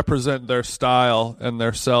 represent their style and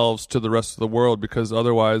themselves to the rest of the world, because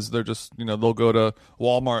otherwise they're just, they'll go to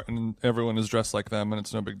Walmart and everyone is dressed like them and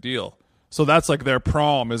it's no big deal. So that's like their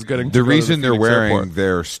prom is getting to the reason to they're wearing airport.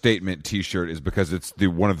 Their statement T-shirt is because it's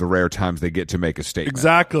one of the rare times they get to make a statement.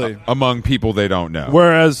 Exactly. Among people they don't know.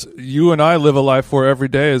 Whereas you and I live a life where every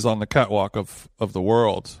day is on the catwalk of the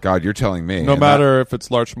world. God, you're telling me. No matter if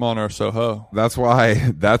it's Larchmont or Soho. That's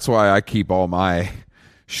why I keep all my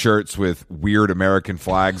shirts with weird American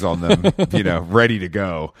flags on them, ready to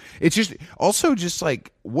go. It's just also just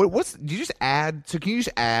like do you just add? So can you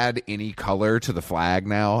just add any color to the flag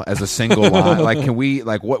now as a single line? Like, can we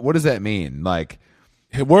what does that mean? Like,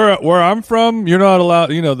 where I'm from, you're not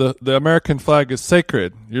allowed. The American flag is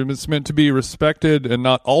sacred. It's meant to be respected and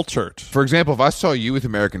not altered. For example, if I saw you with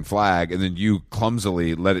American flag and then you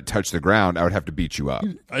clumsily let it touch the ground, I would have to beat you up.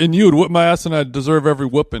 And you would whip my ass, and I'd deserve every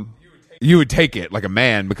whooping. You would take it like a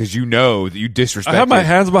man because you know that you disrespect. I have my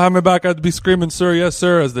hands behind my back. I'd be screaming, "Sir, yes,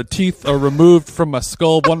 sir," as the teeth are removed from my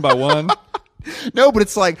skull one by one. No, but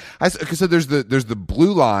it's like so there's the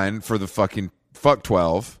blue line for the fucking fuck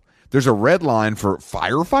 12. There's a red line for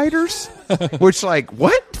firefighters, which like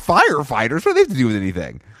what firefighters? What do they have to do with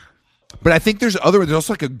anything? But I think there's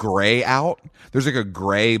also like a gray out. There's like a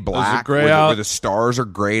gray black where the stars are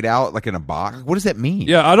grayed out like in a box. What does that mean?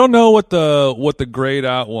 Yeah, I don't know what the grayed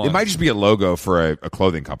out one. It might just be a logo for a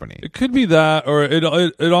clothing company. It could be that, or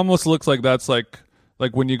it almost looks like that's like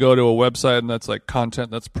when you go to a website and that's like content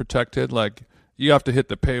that's protected. Like you have to hit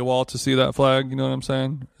the paywall to see that flag. You know what I'm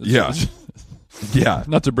saying? Yeah.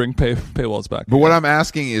 Not to bring paywalls back. But what I'm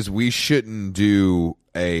asking is, we shouldn't do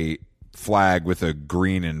a flag with a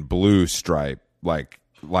green and blue stripe like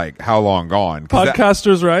How Long Gone.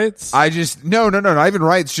 Podcasters' rights? I just no, not even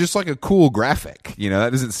rights. Just like a cool graphic. You know,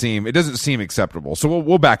 that doesn't seem acceptable. So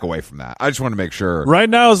we'll back away from that. I just want to make sure. Right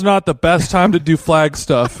now is not the best time to do flag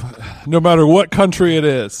stuff, no matter what country it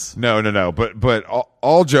is. No. But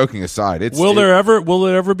all joking aside, will there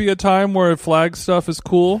ever be a time where flag stuff is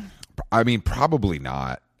cool? I mean, probably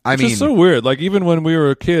not. It's just so weird. Like even when we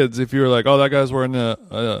were kids, if you were like, "Oh, that guy's wearing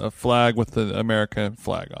a flag with the American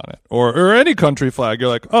flag on it," or any country flag, you're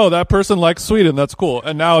like, "Oh, that person likes Sweden. That's cool."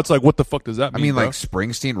 And now it's like, what the fuck does that mean? I mean, bro? like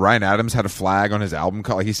Springsteen, Ryan Adams had a flag on his album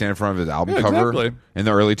cover. Like he's standing in front of his album cover in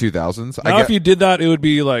the early 2000s. Now, if you did that, it would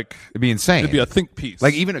be like it'd be insane. It'd be a think piece.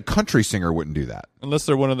 Like even a country singer wouldn't do that, unless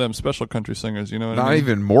they're one of them special country singers. You know what I mean? Not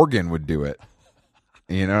even Morgan would do it.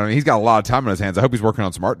 You know, I mean, he's got a lot of time on his hands. I hope he's working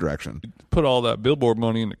on some art direction. Put all that Billboard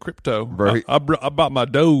money into crypto. Bro, I bought my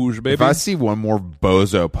Doge, baby. If I see one more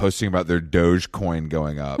bozo posting about their Dogecoin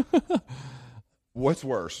going up, what's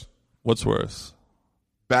worse?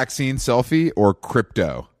 Vaccine selfie or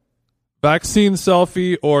crypto? Vaccine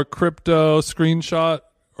selfie or crypto screenshot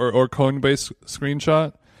or Coinbase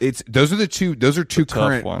screenshot? Those are two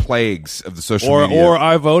current plagues of the social media. Or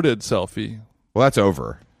I voted selfie. Well, that's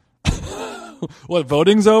over. What,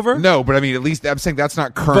 voting's over? No, but I mean, at least I'm saying that's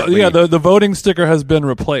not currently. But yeah, the voting sticker has been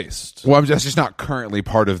replaced. Well, that's just not currently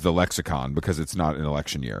part of the lexicon because it's not an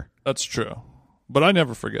election year. That's true. But I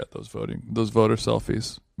never forget those voter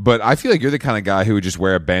selfies. But I feel like you're the kind of guy who would just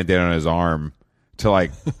wear a Band-Aid on his arm to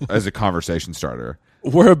like as a conversation starter.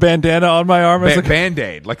 Wear a bandana on my arm as a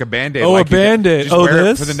Band-Aid, like a Band-Aid. Oh, like a Band-Aid. Just wear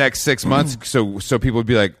this? it for the next 6 months, so people would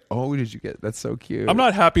be like, "Oh, did you get? That's so cute." I'm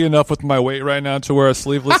not happy enough with my weight right now to wear a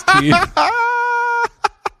sleeveless tee.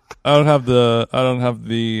 I don't have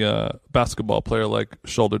the basketball player like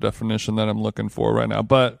shoulder definition that I'm looking for right now.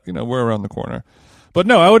 But you know, we're around the corner. But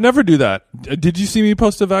no, I would never do that. Did you see me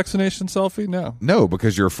post a vaccination selfie? No,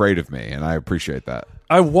 because you're afraid of me, and I appreciate that.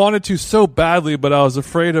 I wanted to so badly, but I was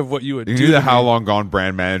afraid of what you would do. You knew the How Long Gone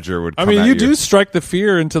brand manager would. I mean, you do strike the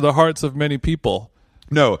fear into the hearts of many people.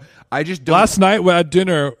 No, I just don't. Last night at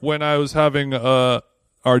dinner, when I was having our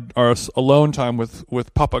alone time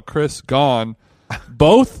with Papa Chris gone,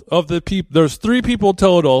 both of the people, there's 3 people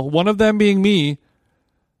total, one of them being me.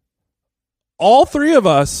 All 3 of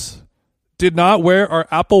us did not wear our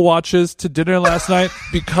Apple Watches to dinner last night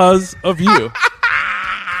because of you.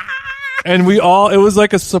 And it was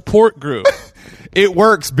like a support group. It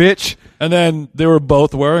works, bitch. And then they were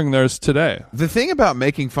both wearing theirs today. The thing about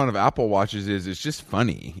making fun of Apple Watches is it's just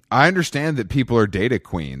funny. I understand that people are data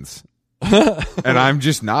queens. And I'm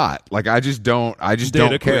just not. Like I just don't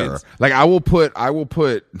care. Queens. Like I will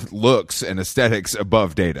put looks and aesthetics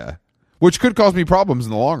above data, which could cause me problems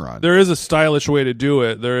in the long run. There is a stylish way to do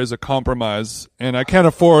it. There is a compromise, and I can't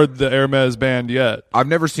afford the Hermes band yet. I've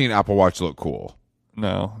never seen Apple Watch look cool.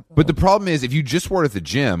 No. But the problem is if you just wore it at the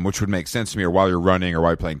gym, which would make sense to me, or while you're running or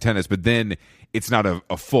while you're playing tennis, but then it's not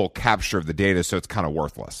a full capture of the data, so it's kind of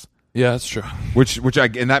worthless. Yeah, that's true.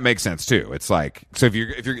 And that makes sense too. It's like, so if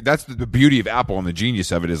you're that's the beauty of Apple and the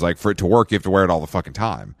genius of it is like, for it to work, you have to wear it all the fucking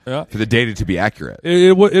time. Yeah. For the data to be accurate.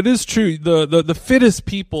 It is true. The fittest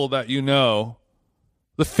people that you know,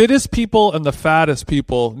 the fittest people and the fattest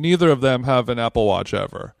people, neither of them have an Apple Watch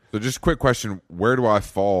ever. So just a quick question, where do I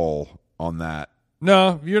fall on that?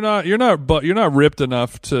 No, you're not ripped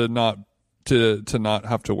enough to not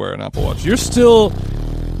have to wear an Apple Watch. You're still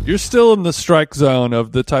in the strike zone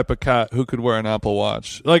of the type of cat who could wear an Apple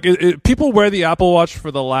Watch. Like people wear the Apple Watch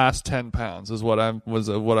for the last 10 pounds is what I've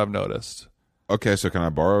noticed. Okay, so can I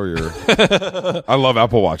borrow your? I love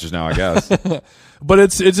Apple Watches now, I guess. But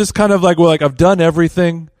it's just kind of like, well, like I've done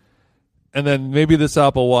everything, and then maybe this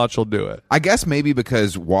Apple Watch will do it. I guess maybe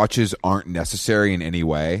because watches aren't necessary in any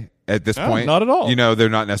way at this point. Not at all. You know, they're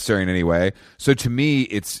not necessary in any way. So to me,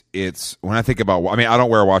 it's when I think about, I mean, I don't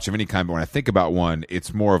wear a watch of any kind, but when I think about one,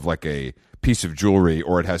 it's more of like a piece of jewelry,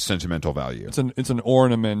 or it has sentimental value. It's an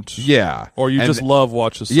ornament. Yeah. Or you just love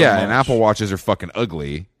watches so yeah, much. and Apple Watches are fucking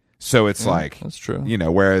ugly. So it's like that's true.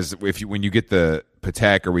 Whereas when you get the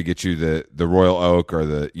Patek, or we get you the Royal Oak, or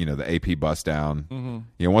the AP bust down,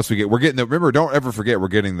 once we're getting remember, don't ever forget, we're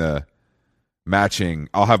getting the matching.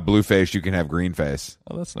 I'll have blue face, you can have green face.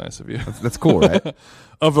 Oh, that's nice of you. That's cool, right?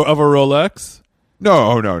 of a Rolex?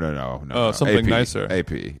 No. Oh, something AP, nicer.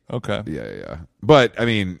 AP. Okay. Yeah. But I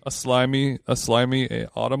mean, a slimy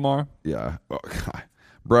Audemars. Yeah, oh, God.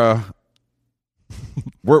 Bruh.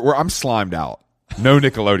 I'm slimed out. No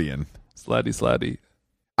Nickelodeon. Slatty.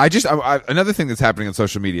 Another thing that's happening on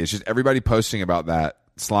social media is just everybody posting about that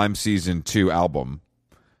Slime Season 2 album.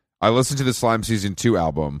 I listened to the Slime Season 2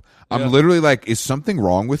 album. I'm literally like, is something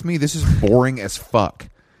wrong with me? This is boring as fuck.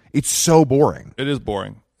 It's so boring. It is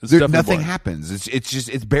boring. Nothing happens.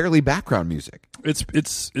 It's barely background music. It's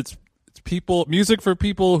people, music for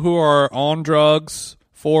people who are on drugs,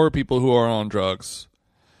 for people who are on drugs,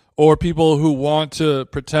 or people who want to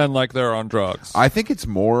pretend like they're on drugs. I think it's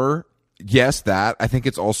more, yes, that. I think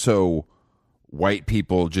it's also white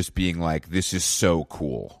people just being like, this is so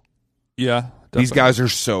cool. Yeah. Definitely. These guys are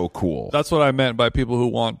so cool. That's what I meant by people who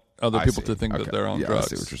want other people to think that they're on drugs.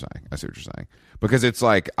 I see what you're saying. Because it's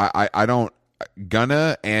like, I don't,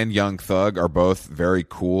 Gunna and Young Thug are both very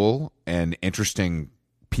cool and interesting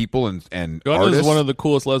people and Gunna artists. is one of the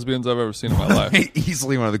coolest lesbians I've ever seen in my life.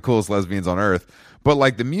 Easily one of the coolest lesbians on earth. But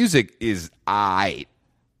like, the music is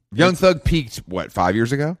Young Thug peaked 5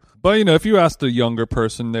 years ago? But if you asked a younger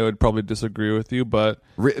person, they would probably disagree with you. But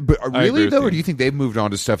really though, or do you think they've moved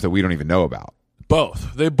on to stuff that we don't even know about?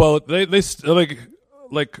 Both. They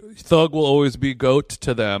like Thug will always be GOAT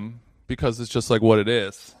to them because it's just like what it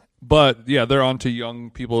is. But yeah, they're on to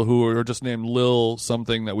young people who are just named Lil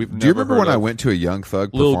something that we've never heard of. Do you remember when I went to a Young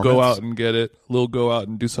Thug performance? Lil, go out and get it. Lil, go out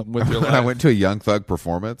and do something with your life. When I went to a Young Thug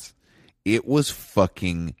performance, it was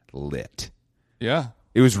fucking lit. Yeah.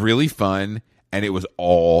 It was really fun, and it was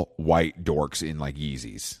all white dorks in like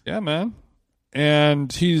Yeezys. Yeah, man.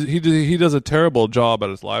 And he does a terrible job at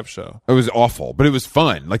his live show. It was awful, but it was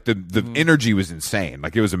fun. Like the energy was insane.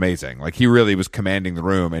 Like it was amazing. Like he really was commanding the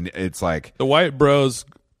room, and it's like the white bros,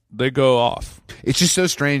 they go off. It's just so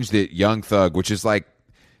strange that Young Thug, which is like,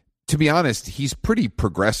 to be honest, he's pretty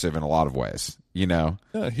progressive in a lot of ways. Yeah,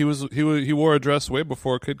 he wore a dress way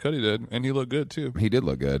before Kid Cudi did, and he looked good too. He did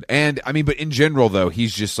look good, and I mean, but in general though,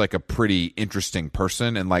 he's just like a pretty interesting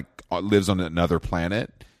person, and like lives on another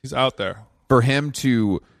planet. He's out there. For him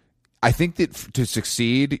to, I think that to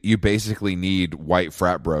succeed, you basically need white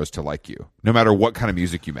frat bros to like you, no matter what kind of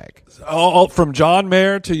music you make. All from John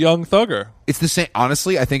Mayer to Young Thugger. It's the same.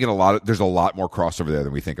 Honestly, I think there's a lot more crossover there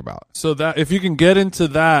than we think about. So that if you can get into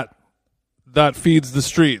that feeds the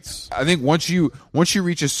streets. I think once you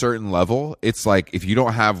reach a certain level, it's like if you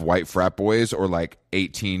don't have white frat boys or like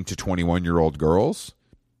 18 to 21-year-old girls,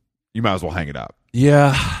 you might as well hang it up.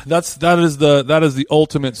 Yeah, that is the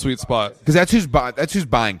ultimate sweet spot, because that's who's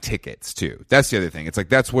buying tickets too. That's the other thing. It's like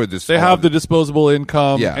that's where they have the disposable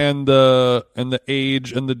income and the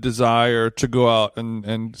age and the desire to go out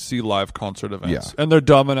and see live concert events. Yeah. And they're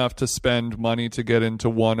dumb enough to spend money to get into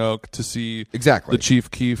One Oak to see exactly the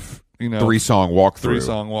Chief Keef, 3-song walkthrough.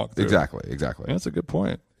 3-song walkthrough. Exactly. Yeah, that's a good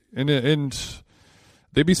point. And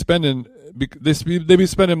they be spending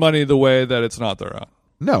money the way that it's not their own.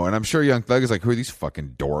 No, and I'm sure Young Thug is like, who are these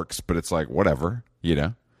fucking dorks? But it's like, whatever,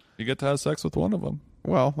 You get to have sex with one of them.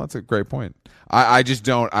 Well, that's a great point. I just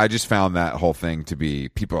found that whole thing to be,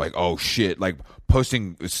 people are like, oh shit, like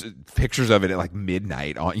posting pictures of it at like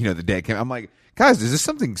midnight on, the day it came. I'm like, guys, is this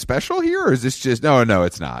something special here? Or is this just, no,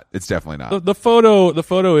 it's not. It's definitely not. The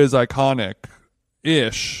photo is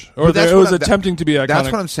iconic-ish. Or it was attempting to be iconic.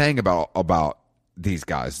 That's what I'm saying about these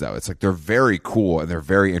guys though. It's like they're very cool and they're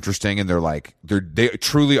very interesting and they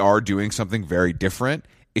truly are doing something very different.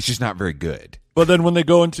 It's just not very good. But then when they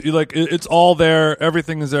go into like it's all there,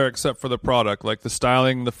 everything is there except for the product, like the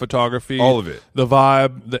styling, the photography, all of it, the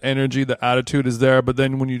vibe, the energy, the attitude is there. But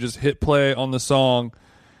then when you just hit play on the song,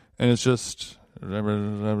 and it's just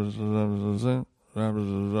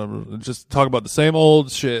talk about the same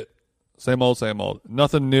old shit, same old,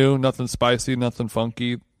 nothing new, nothing spicy, nothing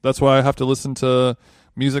funky. That's why I have to listen to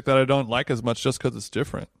music that I don't like as much just because it's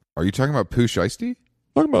different. Are you talking about Pooh Shiesty?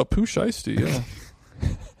 Talking about Pooh Shiesty, yeah.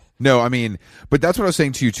 No, I mean, but that's what I was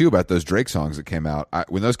saying to you too about those Drake songs that came out.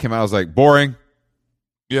 When those came out, I was like, boring.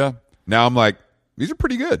 Yeah. Now I'm like, these are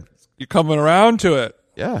pretty good. You're coming around to it.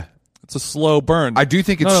 Yeah. It's a slow burn. I do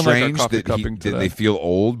think it's strange that they feel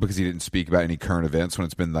old because he didn't speak about any current events when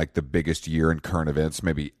it's been like the biggest year in current events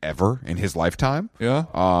maybe ever in his lifetime. Yeah.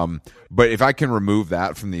 But if I can remove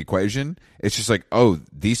that from the equation, it's just like, oh,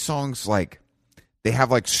 these songs, like, they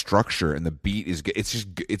have like structure and the beat is good.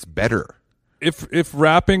 It's better. if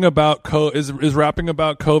rapping about is rapping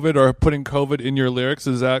about COVID or putting COVID in your lyrics,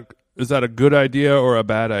 is that a good idea or a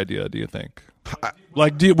bad idea, do you think?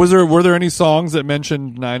 Like, were there any songs that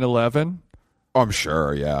mentioned 9/11? Oh, I'm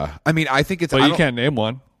sure, yeah. I mean, I think it's... Well, you can't name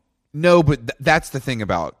one. No, but that's the thing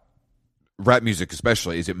about rap music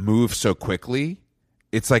especially, is it moves so quickly.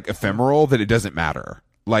 It's like ephemeral that it doesn't matter.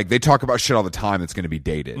 Like, they talk about shit all the time that's going to be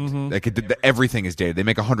dated. Mm-hmm. Like, everything is dated. They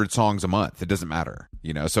make 100 songs a month. It doesn't matter,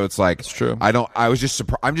 you know? So it's like... It's true. I'm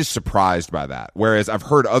just surprised by that. Whereas I've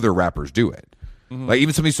heard other rappers do it. Mm-hmm. Like,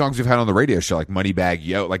 even some of these songs we've had on the radio show, like Moneybag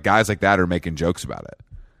Yo, like guys like that are making jokes about it.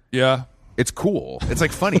 Yeah. It's cool. It's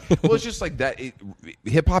like funny. Well, it's just like that.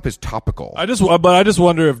 Hip hop is topical. I just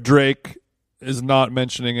wonder if Drake is not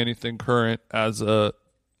mentioning anything current as a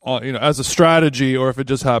strategy, or if it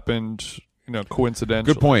just happened,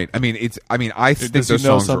 coincidentally. Good point. I mean, I think those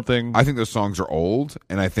songs something? I think those songs are old,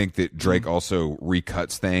 and I think that Drake also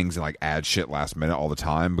recuts things and like adds shit last minute all the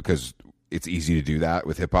time because it's easy to do that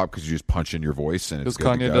with hip hop because you just punch in your voice and it's good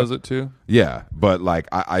to Kanye go. does it too. Yeah, but like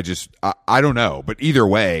I don't know. But either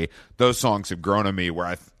way, those songs have grown on me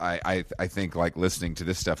where I think like listening to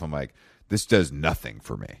this stuff, I'm like, this does nothing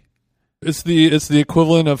for me. It's the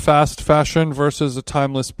equivalent of fast fashion versus a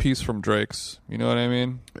timeless piece from Drake's. You know what I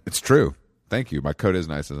mean? It's true. Thank you. My coat is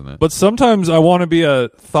nice, isn't it? But sometimes I want to be a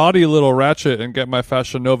thoughty little ratchet and get my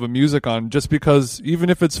Fashion Nova music on, just because even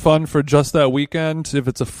if it's fun for just that weekend, if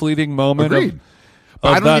it's a fleeting moment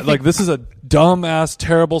of that, like, this is a dumb-ass,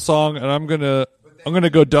 terrible song, and I'm gonna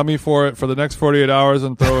go dummy for it for the next 48 hours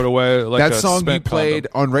and throw it away. Like that a song you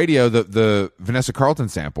played condom. on radio, the Vanessa Carlton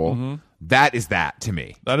sample. Mm-hmm. That is that to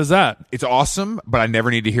me. That is that. It's awesome, but I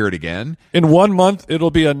never need to hear it again. In 1 month,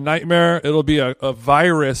 it'll be a nightmare. It'll be a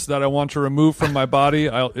virus that I want to remove from my body.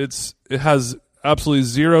 It has absolutely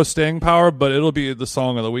zero staying power, but it'll be the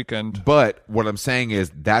song of the weekend. But what I'm saying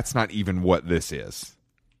is that's not even what this is.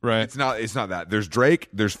 Right. It's not that. There's Drake,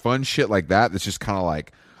 there's fun shit like that that's just kind of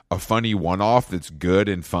like a funny one-off that's good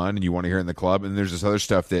and fun and you want to hear in the club, and there's this other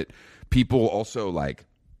stuff that people also like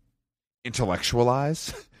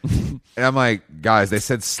intellectualize. And I'm like, guys, they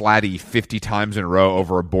said slatty 50 times in a row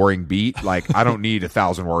over a boring beat. Like, I don't need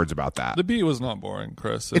 1,000 words about that. The beat was not boring,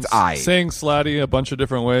 Chris. It's I. Saying slatty a bunch of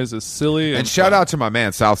different ways is silly. And shout out to my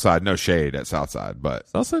man Southside. No shade at Southside, but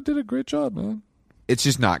Southside did a great job, man. It's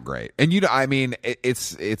just not great. And I mean,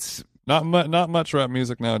 it's not much rap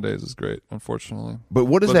music nowadays is great, unfortunately. But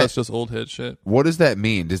that's just old hit shit. What does that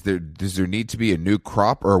mean? Does there need to be a new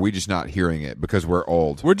crop, or are we just not hearing it because we're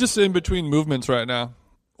old? We're just in between movements right now.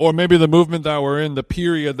 Or maybe the movement that we're in, the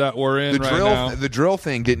period that we're in now. The drill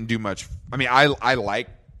thing didn't do much. I mean, I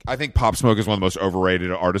think Pop Smoke is one of the most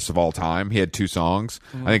overrated artists of all time. He had 2 songs.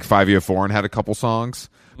 Mm-hmm. I think 5 Foreign had a couple songs.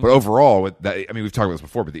 Mm-hmm. But overall, we've talked about this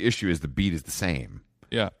before, but the issue is the beat is the same.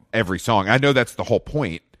 Yeah. Every song. I know that's the whole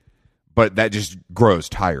point, but that just grows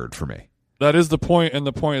tired for me. That is the point, and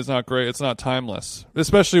the point is not great. It's not timeless,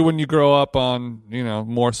 especially when you grow up on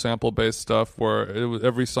more sample based stuff where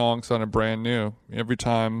every song sounded brand new every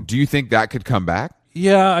time. Do you think that could come back?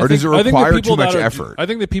 Yeah, does it require too much effort? I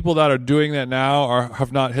think the people that are doing that now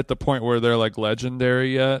have not hit the point where they're like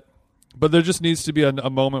legendary yet. But there just needs to be a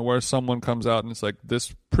moment where someone comes out and it's like,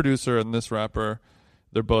 this producer and this rapper,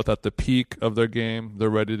 they're both at the peak of their game. They're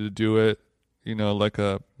ready to do it. Like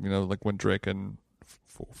when Drake and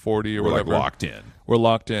 40 or whatever. Like locked in. We're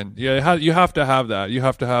locked in. Yeah, you have to have that. You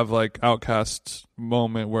have to have like Outkast's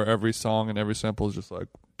moment where every song and every sample is just like,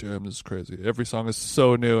 damn, this is crazy. Every song is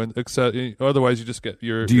so new, and otherwise you just get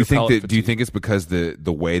your. Do you think it's because the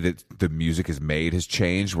way that the music is made has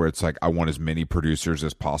changed, where it's like, I want as many producers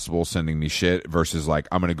as possible sending me shit versus like,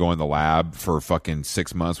 I'm gonna go in the lab for fucking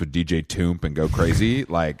 6 months with DJ Toomp and go crazy?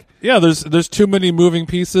 Like, yeah, there's too many moving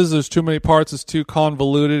pieces. There's too many parts. It's too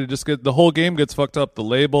convoluted. The whole game gets fucked up. The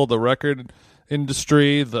label, the record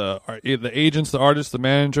industry, the agents, the artists, the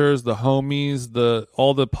managers, the homies,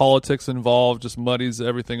 all the politics involved just muddies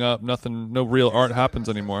everything up. No real art happens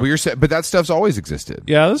anymore. But that stuff's always existed.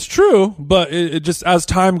 Yeah, that's true. But it just, as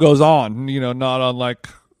time goes on, not unlike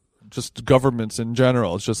just governments in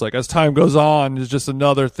general. It's just like, as time goes on, it's just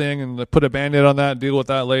another thing, and they put a Band-Aid on that and deal with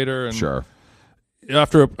that later. And sure.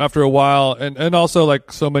 After a while, and also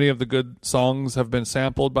like so many of the good songs have been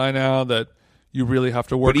sampled by now that you really have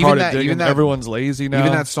to work hard at digging. Everyone's lazy now.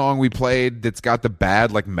 Even that song we played that's got the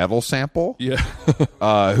bad like metal sample. Yeah.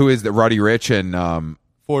 Who is that? Roddy Ricch and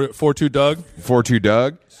 4-2 Doug. 4-2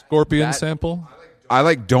 Doug. Scorpion sample.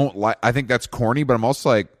 I think that's corny, but I'm also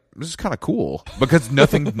like, this is kind of cool because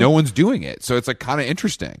no one's doing it. So it's like kind of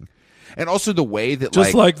interesting. And also the way that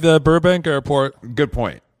just like the Burbank airport. Good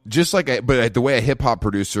point. Just like but the way a hip hop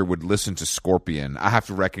producer would listen to Scorpion, I have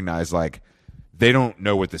to recognize like, they don't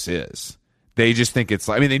know what this is. They just think it's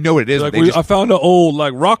like, I mean, they know what it is. Like, but I found an old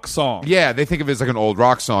like rock song. yeah, they think of it as like an old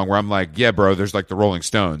rock song where I'm like, yeah, bro, there's like the Rolling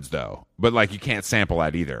Stones though. But like you can't sample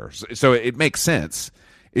that either. So it makes sense.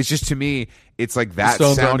 It's just, to me, it's like that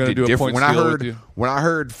sounded different. When I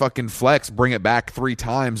heard fucking Flex bring it back 3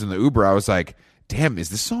 times in the Uber, I was like, damn, is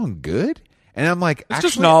this song good? And I'm like, it's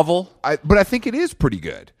just novel. But I think it is pretty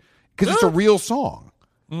good because it's a real song.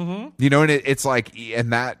 Mm-hmm. You know, and it's like,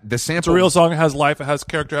 and that the sample, it's a real song. It has life, it has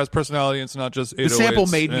character, it has personality. It's not just 808s. The sample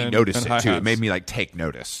made me notice it hi-hats. too. It made me like take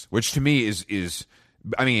notice, which to me is,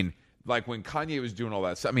 I mean, like when Kanye was doing all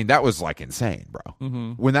that stuff, I mean, that was like insane, bro.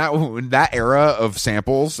 Mm-hmm. When that era of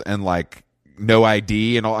samples and like no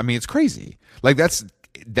ID and all, I mean, it's crazy. Like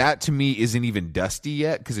that to me isn't even dusty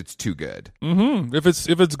yet because it's too good. Mm-hmm. If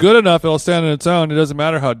it's good enough, it'll stand on its own. It doesn't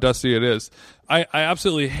matter how dusty it is. I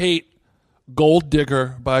absolutely hate Gold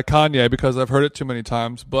Digger by Kanye because I've heard it too many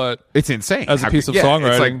times, but it's insane as a piece of songwriting.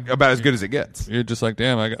 It's like about as good as it gets. You're just like,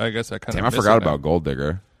 damn, I guess I kind of I forgot about Gold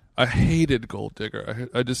Digger. I hated Gold Digger.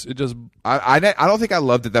 I don't think I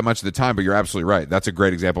loved it that much at the time, but you're absolutely right. That's a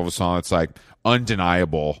great example of a song that's like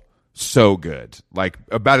undeniable, so good, like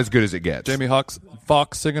about as good as it gets. Jamie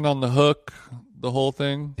Foxx singing on the hook, the whole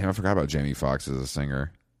thing. Damn, I forgot about Jamie Foxx as a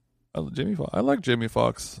singer. I like Jamie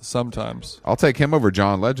Foxx sometimes. I'll take him over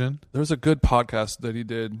John Legend. There's a good podcast that he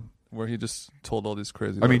did where he just told all these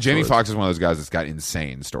crazy. I mean, Jamie Foxx is one of those guys that's got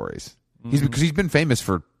insane stories. Mm-hmm. Because he's been famous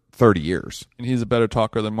for 30 years, and he's a better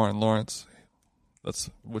talker than Martin Lawrence.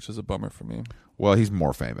 Which is a bummer for me. Well, he's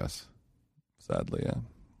more famous, sadly, yeah.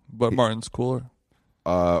 But Martin's cooler.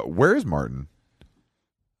 Where is Martin?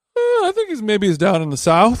 I think he's down in the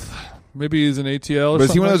South. Maybe he's an ATL. But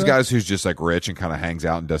is he one of those guys who's just like rich and kind of hangs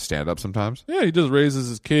out and does stand up sometimes? Yeah, he just raises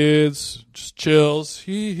his kids, just chills.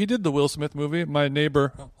 He did the Will Smith movie. My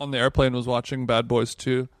neighbor on the airplane was watching Bad Boys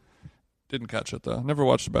 2. Didn't catch it though. Never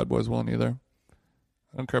watched the Bad Boys 1 either.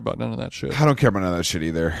 I don't care about none of that shit. I don't care about none of that shit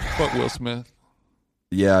either. Fuck Will Smith.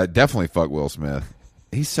 Yeah, definitely fuck Will Smith.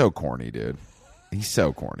 He's so corny, dude. He's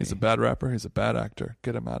so corny. He's a bad rapper. He's a bad actor.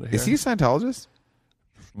 Get him out of here. Is he a Scientologist?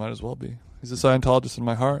 Might as well be. He's a Scientologist in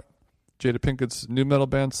my heart. Jada Pinkett's new metal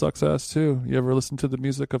band sucks ass too. You ever listen to the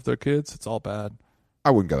music of their kids? It's all bad.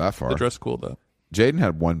 I wouldn't go that far. They dress cool though. Jaden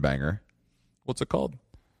had one banger. What's it called?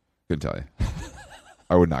 Couldn't tell you.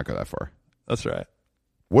 I would not go that far. That's right.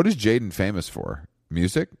 What is Jaden famous for?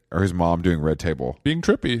 Music or his mom doing Red Table? Being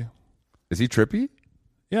trippy. Is he trippy?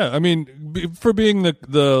 Yeah, I mean, for being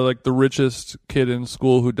the richest kid in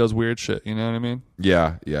school who does weird shit. You know what I mean?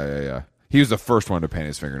 Yeah. He was the first one to paint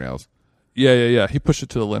his fingernails. Yeah. He pushed it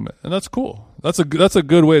to the limit, and that's cool. That's a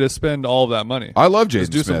good way to spend all of that money. I love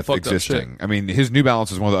Jaden Smith existing. I mean, his New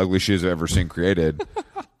Balance is one of the ugliest shoes I've ever seen created,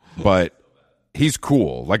 but he's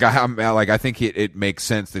cool. Like I think it makes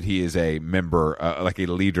sense that he is a member, like a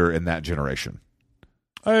leader in that generation.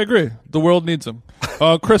 I agree. The world needs him.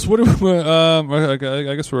 Chris, what do we?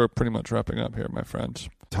 I guess we're pretty much wrapping up here, my friends.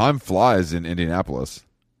 Time flies in Indianapolis.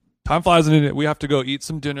 Time flies in Indianapolis. We have to go eat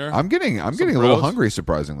some dinner. I'm getting a little hungry,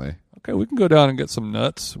 surprisingly. Okay, we can go down and get some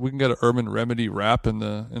nuts. We can get an Urban Remedy wrap in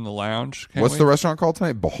the lounge. What's the restaurant called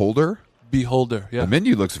tonight? Beholder. Yeah. The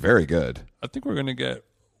menu looks very good. I think we're gonna get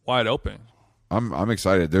wide open. I'm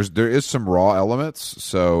excited. There is some raw elements,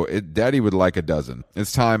 so Daddy would like a dozen.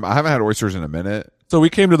 It's time. I haven't had oysters in a minute. So we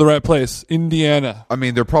came to the right place, Indiana. I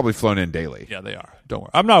mean, they're probably flown in daily. Yeah, they are. Don't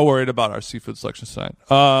worry. I'm not worried about our seafood selection tonight.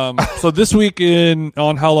 So this week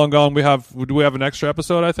on How Long Gone, do we have an extra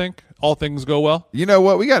episode, I think? All things go well. You know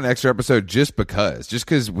what? We got an extra episode just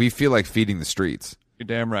because we feel like feeding the streets. You're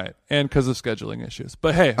damn right. And because of scheduling issues.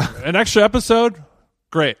 But hey, an extra episode?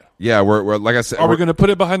 Great. Yeah, we're like I said. Are we going to put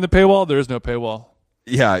it behind the paywall? There is no paywall.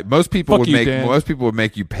 Yeah, most people would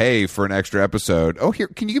make you pay for an extra episode. Oh, here,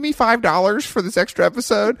 can you give me $5 for this extra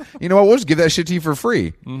episode? You know what? We'll just give that shit to you for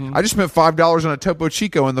free. Mm-hmm. I just spent $5 on a Topo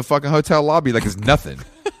Chico in the fucking hotel lobby like it's nothing.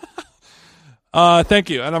 Thank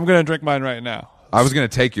you, and I'm gonna drink mine right now. I was going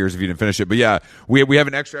to take yours if you didn't finish it. But yeah, we have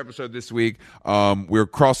an extra episode this week. We're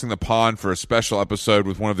crossing the pond for a special episode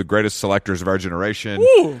with one of the greatest selectors of our generation.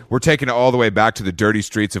 Woo! We're taking it all the way back to the dirty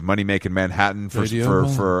streets of money-making Manhattan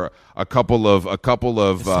for a couple of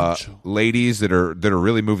ladies that are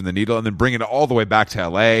really moving the needle, and then bringing it all the way back to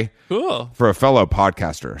LA. Cool. For a fellow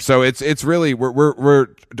podcaster. So it's really we're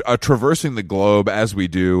traversing the globe as we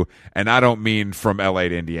do, and I don't mean from LA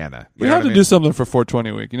to Indiana. We had to do something for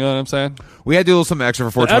 420 week. You know what I'm saying? We had to do something extra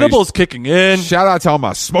for 420. The edible's kicking in. Shout out to all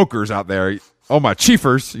my smokers out there. Oh, my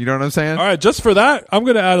chiefers. You know what I'm saying? All right, just for that, I'm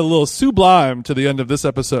going to add a little sublime to the end of this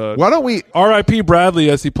episode. Why don't we... R.I.P. Bradley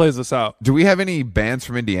as he plays us out. Do we have any bands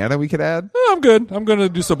from Indiana we could add? I'm good. I'm going to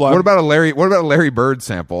do sublime. What about a Larry Bird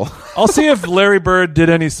sample? I'll see if Larry Bird did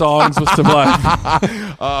any songs with sublime.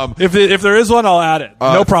 If there is one, I'll add it.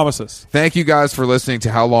 No promises. Thank you guys for listening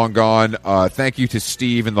to How Long Gone. Thank you to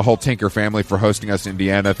Steve and the whole Tinker family for hosting us in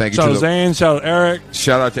Indiana. Thank you shout to out Zane. Shout out Eric.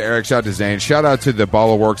 Shout out to Eric. Shout out to Zane. Shout out to the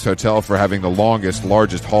Bottle Works Hotel for having the largest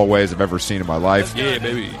hallways I've ever seen in my life. Yeah,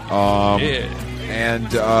 baby. And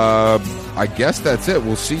I guess that's it.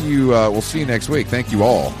 We'll see you next week. Thank you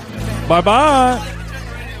all. Bye-bye.